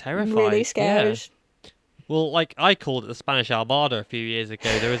terrified. Really scared. Yeah. Well, like, I called it the Spanish Armada a few years ago.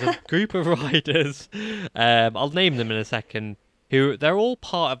 There was a group of riders, I'll name them in a second, who they're all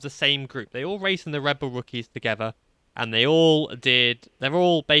part of the same group. They all race in the Red Bull Rookies together, and they're all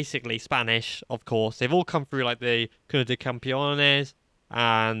basically Spanish, of course. They've all come through, like, the Cuna de Campeones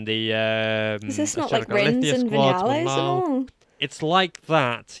and the Is this not like Rins and Vinales and all? It's like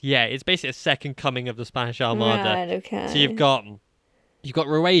that. Yeah, it's basically a second coming of the Spanish Armada. Right, okay. So you've got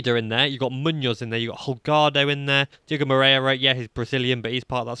Rueda in there, you've got Munoz in there, you've got Holgado in there, Diego Moreira, yeah, he's Brazilian, but he's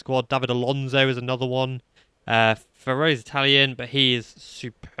part of that squad. David Alonso is another one. Ferro's Italian, but he is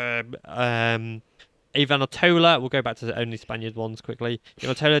superb. Ivan Otola, we'll go back to the only Spaniard ones quickly.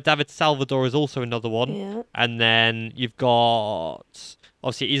 Ivan Otola, David Salvador is also another one. Yeah. And then you've got,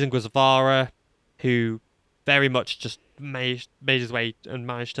 obviously, Izan Guevara, who very much just made his way and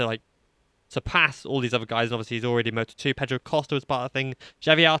managed to, like, surpass all these other guys, and obviously he's already Moto2. Pedro Costa was part of the thing.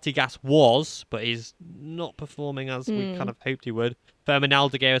 Javier Artigas was, but he's not performing as we kind of hoped he would. Fermin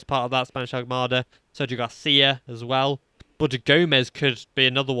Aldeguer is part of that Spanish Armada. Sergio Garcia as well. Budge Gomez could be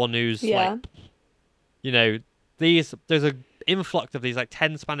another one who's like, there's an influx of these like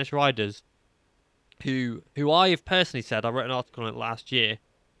 10 Spanish riders who I've personally said, I wrote an article on it last year,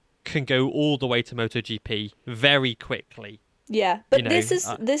 can go all the way to MotoGP very quickly. Yeah, but this is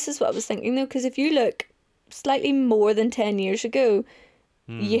what I was thinking though, because if you look slightly more than 10 years ago,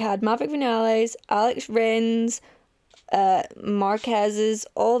 you had Maverick Vinales, Alex Rins, Marquez's,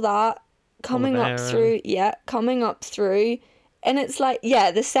 all that coming up through, and it's like,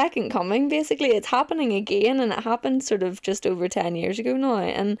 the second coming, basically. It's happening again, and it happened sort of just over 10 years ago now,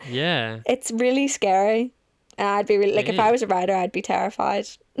 and it's really scary. And I'd be really, like, if I was a rider, I'd be terrified.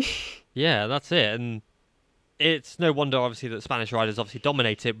 Yeah, that's it. And it's no wonder, obviously, that Spanish riders obviously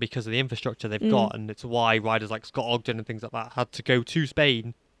dominate it because of the infrastructure they've got, and it's why riders like Scott Ogden and things like that had to go to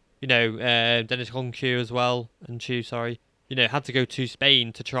Spain. Dennis Roncu as well, had to go to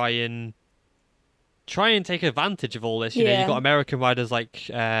Spain to try and take advantage of all this. You've got American riders like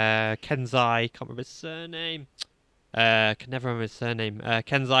Kenzai, can't remember his surname. Can never remember his surname.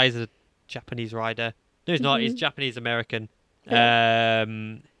 Kenzai is a Japanese rider. No, he's not. He's Japanese American.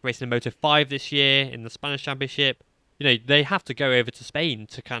 Racing in Moto 5 this year in the Spanish Championship. You know, they have to go over to Spain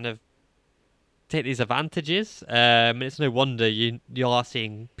to kind of take these advantages. And it's no wonder you are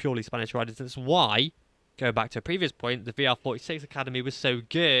seeing purely Spanish riders. That's why, going back to a previous point, the VR46 Academy was so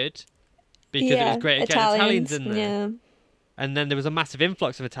good because it was Yeah, great at getting Italians Italians. in there. Yeah. And then there was a massive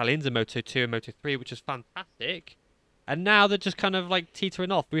influx of Italians in Moto 2 and Moto 3, which was fantastic. And now they're just kind of like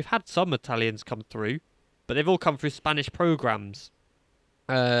teetering off. We've had some Italians come through, but they've all come through Spanish programs.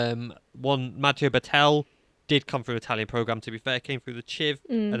 One, Matteo Battel, did come through Italian program, to be fair, came through the Chiv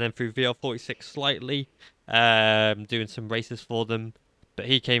and then through VR46 slightly, doing some races for them. But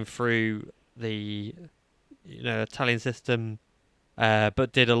he came through the Italian system,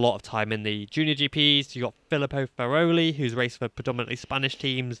 but did a lot of time in the junior GPs. You got Filippo Ferroli, who's raced for predominantly Spanish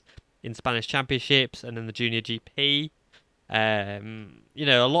teams in Spanish championships and in the junior GP. A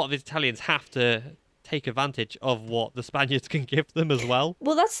lot of the Italians have to take advantage of what the Spaniards can give them as well.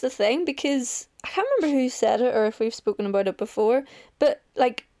 Well, that's the thing, because I can't remember who said it or if we've spoken about it before, but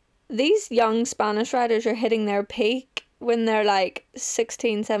like these young Spanish riders are hitting their peak when they're like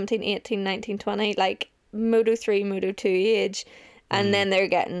 16, 17, 18, 19, 20, like Moto 3, Moto 2 age, and then they're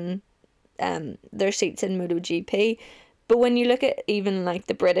getting their seats in Moto GP. But when you look at even like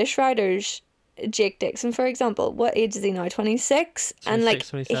the British riders, Jake Dixon, for example, what age is he now? 26? And like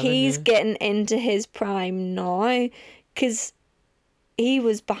he's getting into his prime now because he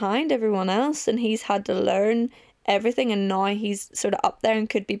was behind everyone else and he's had to learn everything, and now he's sort of up there and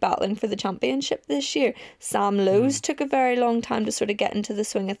could be battling for the championship this year. Sam Lowe's took a very long time to sort of get into the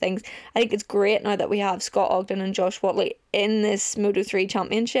swing of things. I think it's great now that we have Scott Ogden and Josh Watley in this Moto 3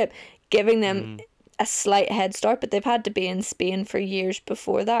 championship, giving them a slight head start, but they've had to be in Spain for years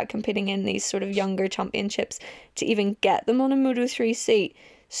before that, competing in these sort of younger championships to even get them on a Moto 3 seat.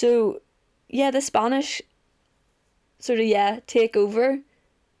 So yeah, the Spanish sort of take over,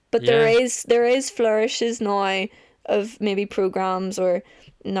 but there is flourishes now of maybe programs, or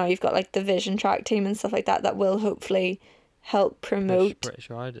now you've got like the Vision Track team and stuff like that that will hopefully help promote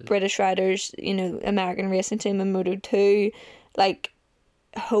British riders, American racing team and Moto 2. Like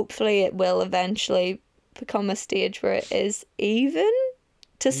hopefully it will eventually become a stage where it is even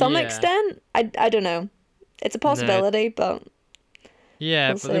to some extent. I don't know. It's a possibility, but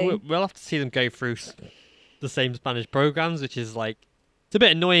we'll have to see them go through the same Spanish programs, which is like, it's a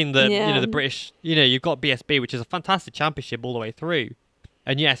bit annoying that the British, you've got BSB, which is a fantastic championship all the way through,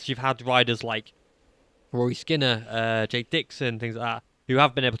 and yes, you've had riders like Rory Skinner, Jake Dixon, things like that, who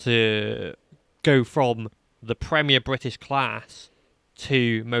have been able to go from the Premier British class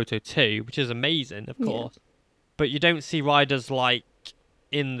to Moto 2, which is amazing, of course. But you don't see riders like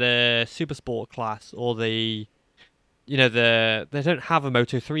in the Supersport class or they don't have a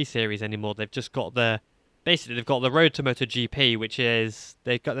Moto 3 series anymore. They've just got they've got the Road to Moto GP, which is,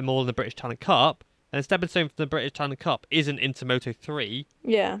 they've got them all in the British Talent Cup. And the stepping stone from the British Talent Cup isn't into Moto 3.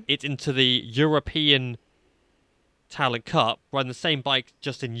 Yeah. It's into the European Talent Cup, riding the same bike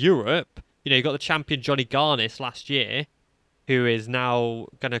just in Europe. You got the champion Johnny Garnis last year, who is now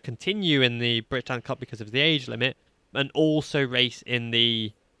going to continue in the British Talent Cup because of the age limit, and also race in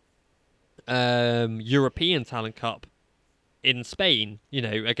the European Talent Cup in Spain,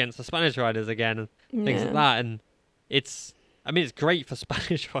 against the Spanish riders again, and things like that. And it's great for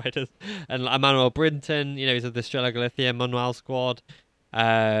Spanish riders. And Emmanuel Brinton, he's of the Estrella Galicia Manuel squad.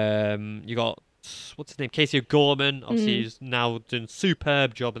 You got, what's his name, Casey O'Gorman, obviously he's now doing a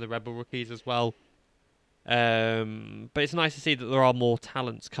superb job in the Rebel Rookies as well. But it's nice to see that there are more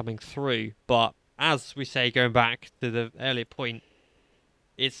talents coming through. But as we say, going back to the earlier point,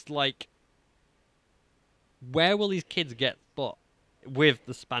 it's like, where will these kids get spot with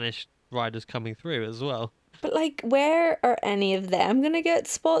the Spanish riders coming through as well? But like, where are any of them gonna get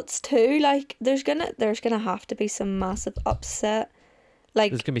spots too? Like, there's gonna have to be some massive upset.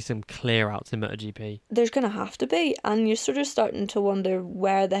 Like, there's gonna be some clear outs in MotoGP. There's gonna have to be, and you're sort of starting to wonder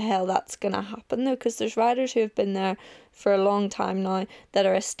where the hell that's gonna happen though, because there's riders who have been there for a long time now that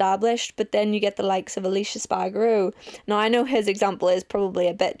are established, but then you get the likes of Alicia Spagaro. Now I know his example is probably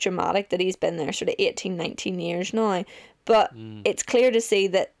a bit dramatic, that he's been there sort of 18, 19 years now, but it's clear to see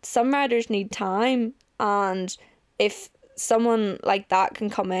that some riders need time, and if someone like that can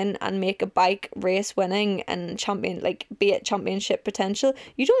come in and make a bike race winning and be at championship potential,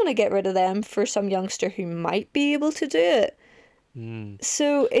 you don't want to get rid of them for some youngster who might be able to do it.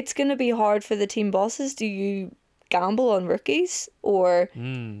 So it's going to be hard for the team bosses. Do you gamble on rookies, or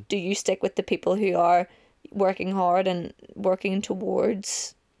do you stick with the people who are working hard and working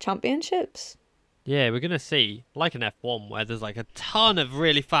towards championships? Yeah, we're going to see, like an F1 where there's like a ton of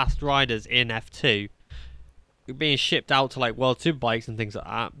really fast riders in F2, being shipped out to like World Superbikes and things like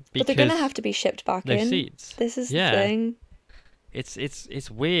that But they're gonna because have to be shipped back no in. seats. This is the Yeah, thing.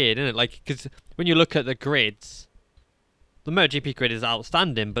 it's weird, isn't it? Like, because when you look at the grids, the MotoGP grid is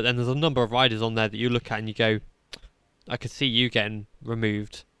outstanding, but then there's a number of riders on there that you look at and you go, I could see you getting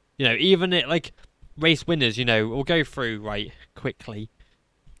removed. You know, even it like race winners. You know, we'll go through right quickly.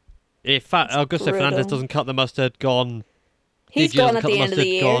 If It's Augusto Fernandez brutal. doesn't cut the mustard, gone. He's Gigi gone doesn't at cut the the end of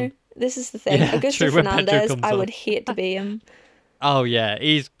the mustard, gone. year. This is the thing. Yeah, Augusto true. When Pedro Fernandez, comes I on. would hate to be him. Oh yeah,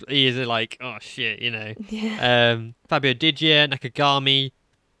 he is like, oh shit, you know. Yeah. Fabio Digia, Nakagami,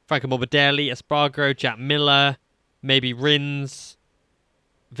 Franco Morbidelli, Espargaro, Jack Miller, maybe Rins,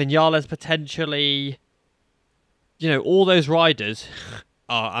 Vinales potentially. You know, all those riders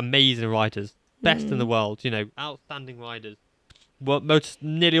are amazing riders, best in the world. You know, outstanding riders. Well,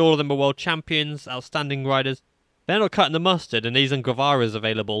 nearly all of them are world champions, outstanding riders. They're not cutting the mustard, and Izan Guevara's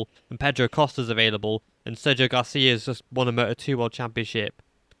available, and Pedro Costa's available, and Sergio Garcia's just won a Moto2 World Championship.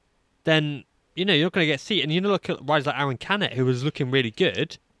 Then, you know, you're not going to get a seat. And you look at riders like Aaron Canet, who was looking really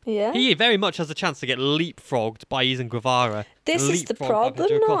good. Yeah. He very much has a chance to get leapfrogged by Izan Guevara. This is the leapfrogged by problem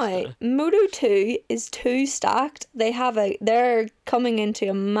Pedro now. Costa. Moto 2 is too stacked. They're coming into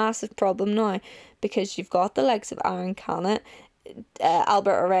a massive problem now because you've got the likes of Aaron Canet,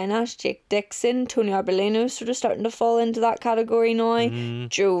 Albert Arenas, Jake Dixon, Tony Arbolino sort of starting to fall into that category now.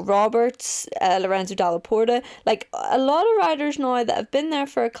 Joe Roberts, Lorenzo Dalla Porta, like a lot of riders now that have been there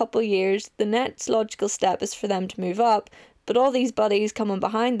for a couple of years. The next logical step is for them to move up. But all these buddies coming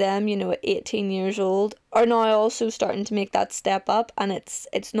behind them, you know, at 18 years old, are now also starting to make that step up, and it's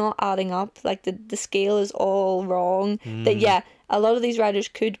not adding up. Like the scale is all wrong. That yeah, a lot of these riders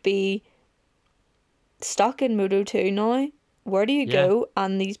could be stuck in Moto 2 now. Where do you go?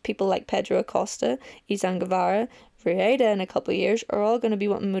 And these people like Pedro Acosta, Izan Guevara, Rueda in a couple of years are all going to be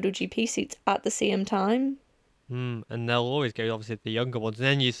wanting MotoGP seats at the same time. And they'll always go, obviously, the younger ones. And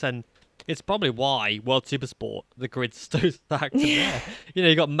then you send... It's probably why World Supersport, the grid's so stacked in there. You know,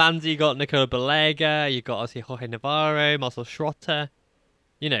 you got Manzi, you got Nicola Balega, you got obviously Jorge Navarro, Marcel Schrotter.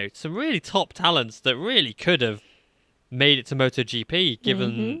 You know, some really top talents that really could have made it to MotoGP,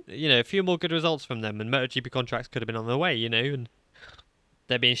 given, you know, a few more good results from them, and MotoGP contracts could have been on their way, you know, and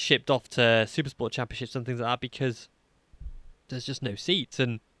they're being shipped off to Supersport Championships and things like that because there's just no seats.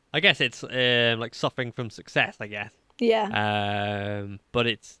 And I guess it's like suffering from success, I guess. Yeah. But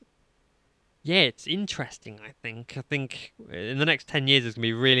it's interesting, I think. I think in the next 10 years it's going to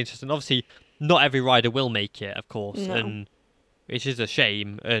be really interesting. Obviously, not every rider will make it, of course, No. and which is a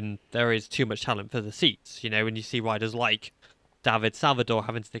shame, and there is too much talent for the seats. You know, when you see riders like David Salvador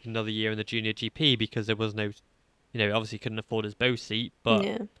having to take another year in the Junior GP because there was no, you know, obviously couldn't afford his bow seat, but,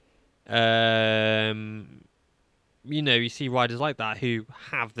 you know, you see riders like that who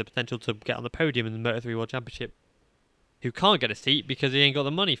have the potential to get on the podium in the Moto3 World Championship who can't get a seat because he ain't got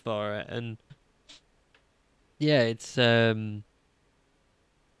the money for it, and yeah, it's going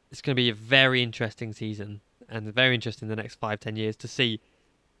to be a very interesting season. And very interesting the next 5-10 years to see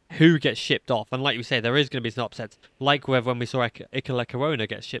who gets shipped off. And like you say, there is going to be some upsets, like when we saw Iker Corona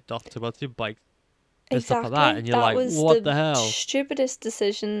get shipped off to World Superbikes and stuff like that. And you're like, what the hell? Stupidest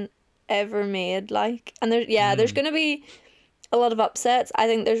decision ever made. Like, and there's going to be a lot of upsets. I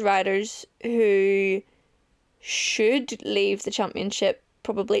think there's riders who should leave the championship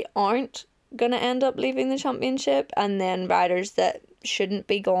probably aren't going to end up leaving the championship, and then riders that shouldn't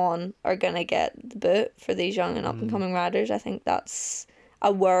be gone are going to get the boot for these young and up-and-coming riders. I think that's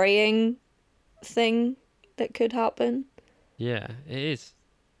a worrying thing that could happen. Yeah, it is.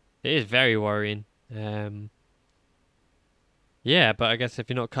 It is very worrying. Yeah, but I guess if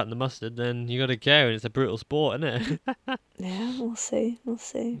you're not cutting the mustard, then you got to go, and it's a brutal sport, isn't it? Yeah, we'll see.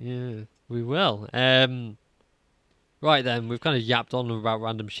 Yeah, we will. Right then, we've kind of yapped on about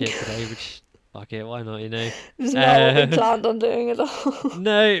random shit today, which... Fuck it, why not, you know? It's not what we planned on doing at all.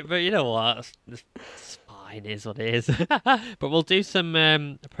 No, but you know what? It's fine, it is what it is. But we'll do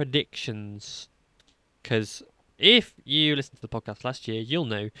some predictions. Because if you listened to the podcast last year, you'll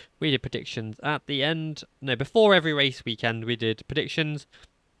know we did predictions at the end. No, before every race weekend, we did predictions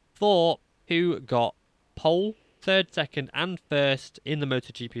for who got pole, third, second, and first in the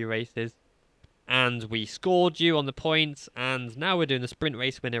MotoGP races. And we scored you on the points, and now we're doing the sprint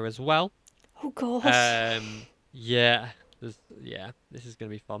race winner as well. Oh gosh. Yeah, this is gonna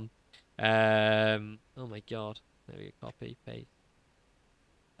be fun. Oh my god, there we go, copy paste.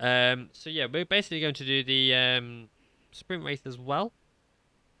 So yeah, we're basically going to do the sprint race as well.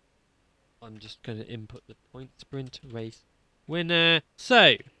 I'm just going to input the point sprint race winner.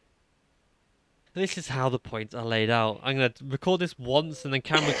 So This is how the points are laid out. I'm going to record this once and then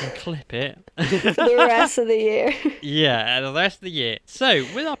Cameron can clip it. For the rest of the year. Yeah, and the rest of the year. So,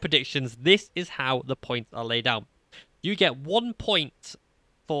 with our predictions, this is how the points are laid out. You get 1 point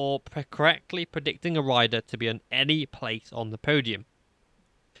for correctly predicting a rider to be on any place on the podium.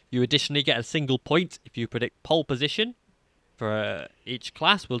 You additionally get a single point if you predict pole position. For each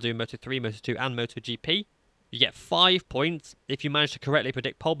class, we'll do Moto3, Moto2 and MotoGP. You get 5 points if you manage to correctly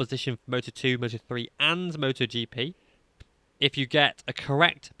predict pole position for Moto2, Moto3 and MotoGP. If you get a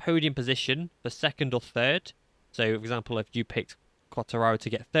correct podium position for second or third, so for example, if you picked Quartararo to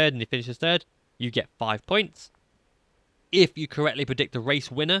get third and he finishes third, you get 5 points. If you correctly predict the race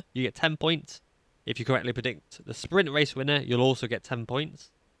winner, you get 10 points. If you correctly predict the sprint race winner, you'll also get 10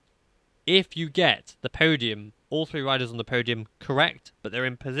 points. If you get the podium, all 3 riders on the podium correct, but they're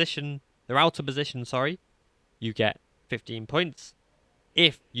out of position, you get 15 points.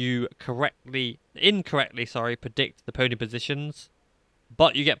 If you incorrectly predict the podium positions,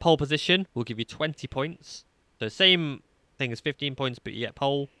 but you get pole position, we'll give you 20 points. So same thing as 15 points, but you get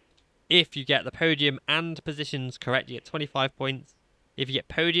pole. If you get the podium and positions correct, you get 25 points. If you get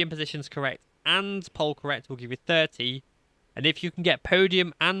podium positions correct and pole correct, we'll give you 30. And if you can get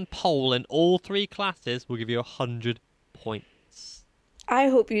podium and pole in all 3 classes, we'll give you 100 points. I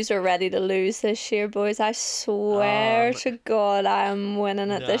hope you are ready to lose this year, boys. I swear to God I am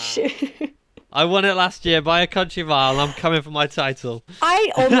winning it this year. I won it last year by a country mile, and I'm coming for my title. I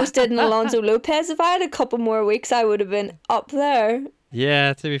almost did an Alonso Lopez. If I had a couple more weeks, I would have been up there.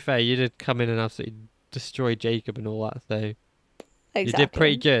 Yeah, to be fair, you did come in and absolutely destroy Jacob and all that, so exactly. You did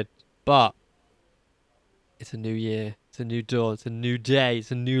pretty good. But it's a new year, it's a new dawn, it's a new day,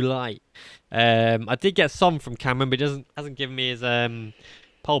 it's a new light. I did get some from Cameron, but he hasn't given me his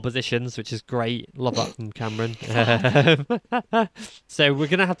pole positions, which is great. Love that from Cameron. So we're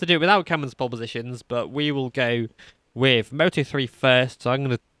gonna have to do it without Cameron's pole positions, but we will go with Moto3 first. So I'm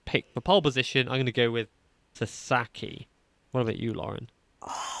gonna pick for pole position. I'm gonna go with Sasaki. What about you, Lauren?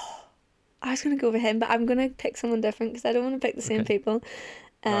 Oh, I was going to go over him, but I'm going to pick someone different because I don't want to pick the same people.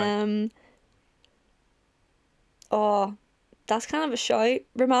 Right. Oh, that's kind of a shout.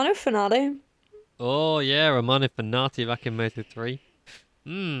 Romano Fenati. Oh, yeah, Romano Fenati back in Moto3.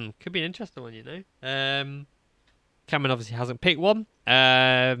 Could be an interesting one, you know. Cameron obviously hasn't picked one.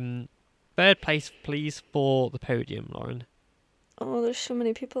 Third place, please, for the podium, Lauren. Oh, there's so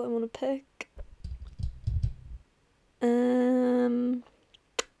many people I want to pick.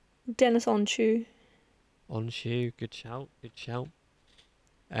 Dennis Onshu. Onshu, good shout, good shout.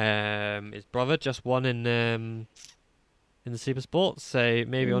 His brother just won in the Super Sports, so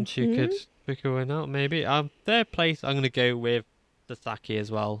maybe Onshu could pick a win out. Maybe. Third place, I'm gonna go with Sasaki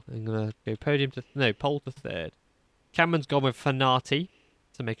as well. I'm gonna go pole to third. Cameron's gone with Fenati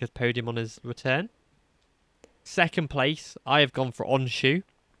to make a podium on his return. Second place, I have gone for Onshu.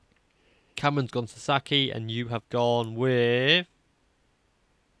 Cameron's gone Sasaki, and you have gone with...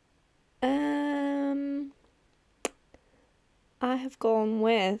 I have gone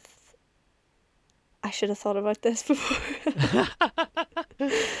with... I should have thought about this before.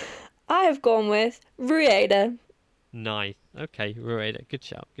 I have gone with Rueda. Nice. Okay, Rueda. Good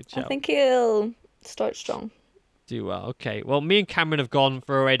shout, good shout. I think he'll start strong. Do well. Okay. Well, me and Cameron have gone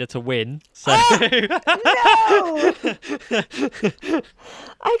for Rueda to win. So. Oh, no!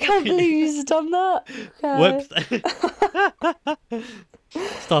 I can't believe you've done that. Okay.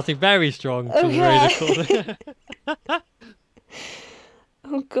 Whoops. Starting very strong from okay.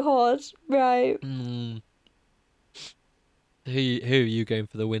 Oh God! Right. Who are you going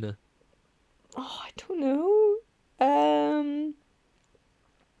for the winner? Oh, I don't know.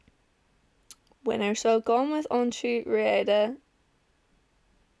 Winner. So I've gone with Onshu Rueda.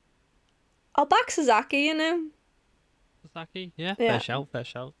 I'll back Sasaki, you know. Sasaki? Yeah. Fair shout, fair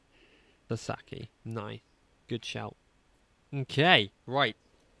shout. Sasaki. Nice. Good shout. Okay, right.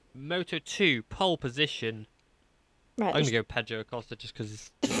 Moto2, pole position. Right. I'm going to go Pedro Acosta just because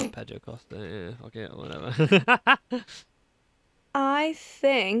it's Pedro Acosta. Yeah, okay, whatever. I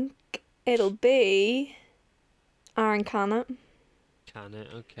think it'll be Aaron Canet. Canet,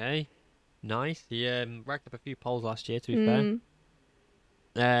 okay. Nice. He racked up a few poles last year, to be fair.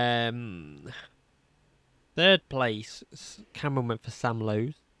 Third place, Cameron went for Sam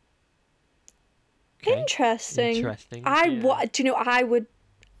Lowe's. Okay. Interesting. Interesting. Do you know, I would...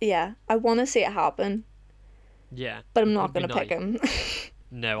 Yeah, I want to see it happen. Yeah. But I'm not going to pick him.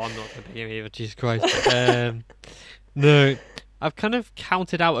 No, I'm not going to pick him either. Jesus Christ. No, I've kind of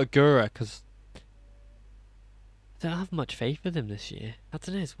counted out Agura because I don't have much faith with him this year. I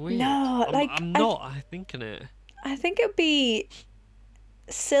don't know, it's weird. No, I'm not thinking it. I think it'd be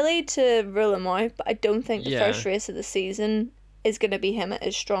silly to rule him out, but I don't think the Yeah. first race of the season is going to be him at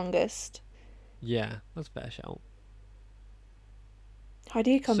his strongest. Yeah, that's a fair shout. How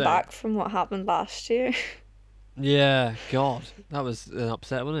do you come So, back from what happened last year? yeah, God, that was an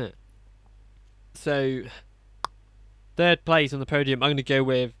upset, wasn't it? So, third place on the podium, I'm going to go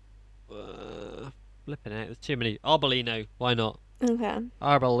with. Flipping it, there's too many. Arbolino, why not? Okay.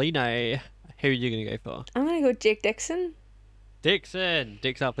 Arbolino. Who are you going to go for? I'm going to go Jake Dixon. Dixon.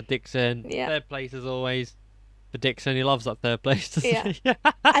 Dick's out for Dixon. Yeah. Third place as always for Dixon. He loves that third place, doesn't Yeah.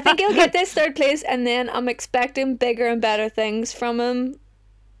 he? I think he'll get this third place, and then I'm expecting bigger and better things from him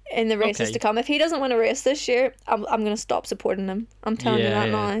in the races Okay. to come. If he doesn't win a race this year, I'm going to stop supporting him. I'm telling you that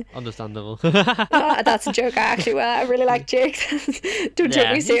now. Understandable. That's a joke. I really like Jake. Don't take Yeah,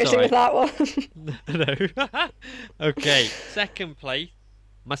 me he's seriously with that alright. one. No. Okay, second place.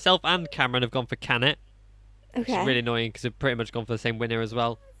 Myself and Cameron have gone for Canet. Which is Okay. really annoying because they've pretty much gone for the same winner as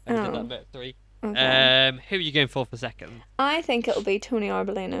well. I did Oh. that bit 3. Okay. Who are you going for second? I think it'll be Tony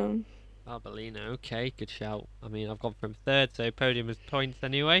Arbolino. Arbolino, okay, good shout. I mean, I've gone for him third, so podium is points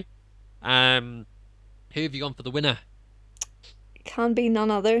anyway. Who have you gone for the winner? Can be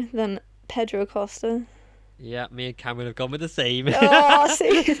none other than Pedro Acosta. Yeah, me and Cameron have gone with the same. Oh,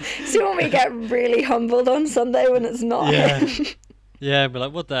 see when we get really humbled on Sunday when it's not Yeah. him. Yeah, we're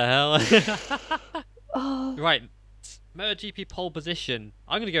like, what the hell? Oh. Right, MotoGP pole position.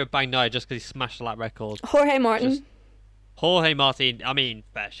 I'm going to go with Bagnaia just because he smashed the lap record. Jorge Martin. Just- Jorge Martin, I mean,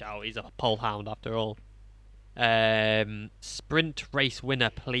 fair shout. He's a pole hound after all. Sprint race winner,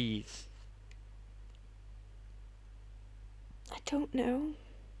 please. I don't know.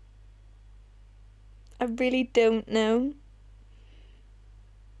 I really don't know.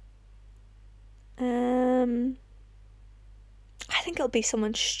 I think it'll be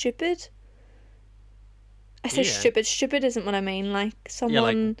someone stupid. I say Yeah. stupid. Stupid isn't what I mean. Like Yeah,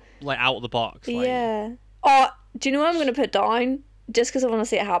 someone. like out of the box. Like, Yeah. Oh, do you know what I'm gonna put down? Just because I want to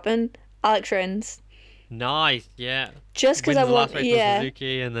see it happen. Alex Rins. Nice, yeah. Just because Wins I the last want. race Yeah. on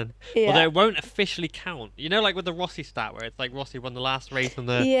Suzuki, and then Yeah. although it won't officially count. You know, like with the Rossi stat, where it's like Rossi won the last race on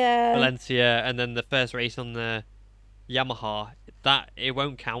the Yeah. Valencia, and then the first race on the Yamaha. That it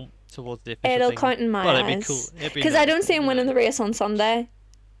won't count towards the official It'll thing. count in my But it'd be eyes. cool. It'd be Because I nice, don't see him it'd be winning the nice. race on Sunday,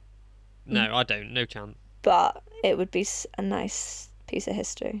 No, I don't. No chance. but it would be a nice piece of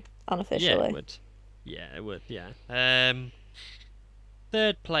history, Yeah, unofficially. it would. Yeah, it would. Yeah.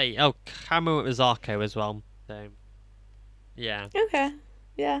 Third place. Oh, Cameron went with Zarco as well. So, yeah. Okay.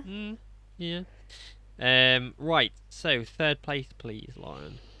 Yeah. Yeah. Right. So third place, please,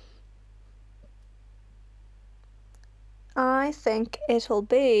 Lauren. I think it'll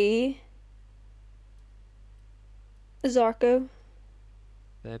be Zarco.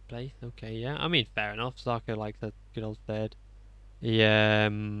 Third place. Okay. Yeah. I mean, fair enough. Zarco likes a good old third. He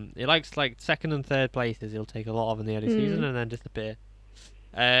likes like second and third places. He'll take a lot of in the early season and then disappear.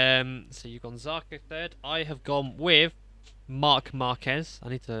 So you've gone Zarco third. I have gone with Mark Marquez. I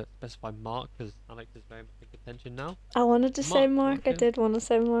need to specify Mark because Alex is very much in contention now. I wanted to say Mark, Mark. I okay. did want to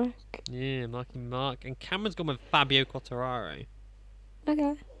say Mark. Yeah, Mark. And Cameron's gone with Fabio Quartararo.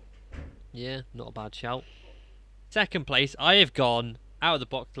 Okay. Yeah, not a bad shout. Second place, I have gone out of the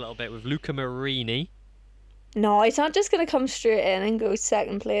box a little bit with Luca Marini. No, he's not just going to come straight in and go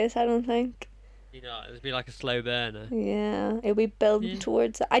second place, I don't think. You know, it'll be like a slow burner. Yeah, he'll be building Yeah.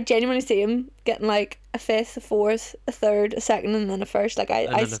 towards it. I genuinely see him getting like a fifth, a fourth, a third, a second, and then a first. Like, And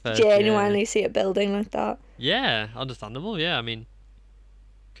I then a first, yeah. genuinely see it building like that. Yeah, understandable. Yeah, I mean,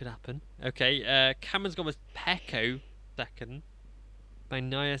 could happen. Okay, Cameron's gone with Pecco second,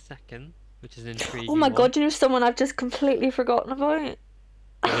 Bagnaia second, which is an intriguing. Oh my one. god, you know someone I've just completely forgotten about?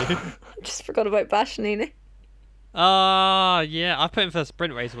 I just forgot about Bashanini. Yeah, I put him for a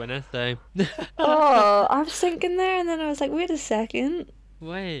sprint race winner, so. Oh, I was thinking there, and then I was like, wait a second.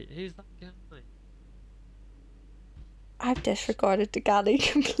 Wait, who's that guy? I've disregarded Ducati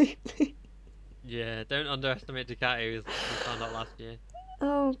completely. Yeah, don't underestimate Ducati, as we found out last year.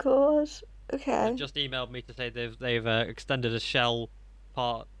 Oh god. Okay. They've just emailed me to say they've extended a Shell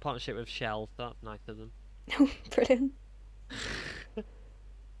partnership with Shell, so that's nice of them. Brilliant.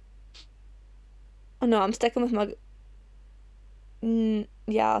 Oh no, I'm sticking with my.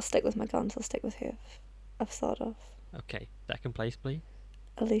 Yeah, I'll stick with my guns. I'll stick with who I've thought of. Okay, second place, please.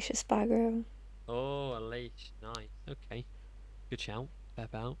 Alicia Spagro. Oh, Alicia, nice. Okay, good shout. Fair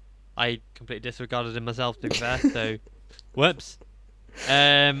bout. I completely disregarded him myself, to be fair. So, whoops.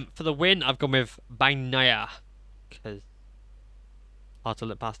 For the win, I've gone with Bagnaia because hard to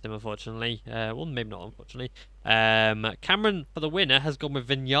look past him, unfortunately. Well, maybe not, unfortunately. Cameron for the winner has gone with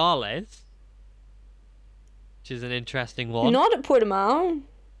Vinales. which is an interesting one. Not at Portimao.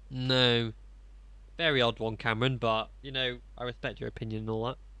 No. Very odd one, Cameron, but, I respect your opinion and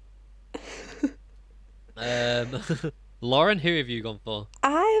all that. Lauren, who have you gone for?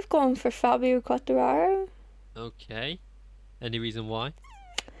 I have gone for Fabio Quartararo. Okay. Any reason why?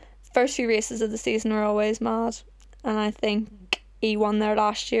 First few races of the season were always mad, and I think he won there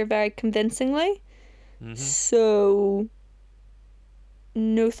last year very convincingly. Mm-hmm. So,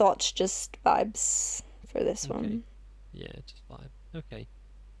 no thoughts, just vibes for this one. Yeah, just vibe. Okay.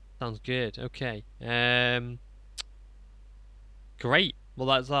 Sounds good. Okay. Great. Well,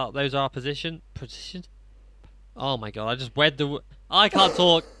 those are our positions. Oh my god! I can't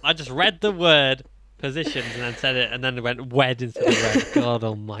talk. I just read the word positions and then said it, and then went wed instead of red. God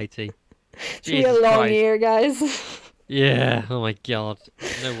Almighty! It's gonna be a long year, guys. Yeah. Oh my god!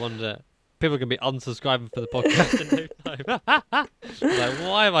 No wonder people are gonna be unsubscribing for the podcast in no time. Like,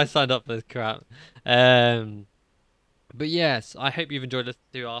 why have I signed up for this crap? But yes, I hope you've enjoyed listening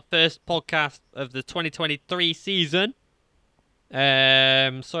to our first podcast of the 2023 season.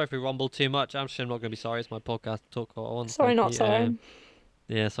 Sorry if we rumbled too much. I'm sure I'm not going to be sorry. It's my podcast to talk what I want. Sorry, not sorry.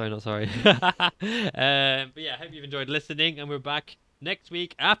 Yeah, sorry, not sorry. But yeah, I hope you've enjoyed listening, and we're back next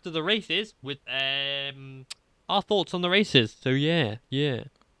week after the races with our thoughts on the races. So yeah.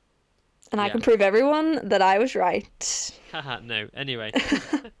 And I can prove everyone that I was right. Haha, no. Anyway.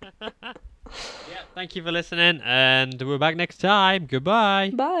 Yeah, thank you for listening, and we're back next time.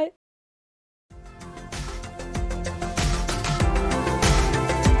 Goodbye. Bye.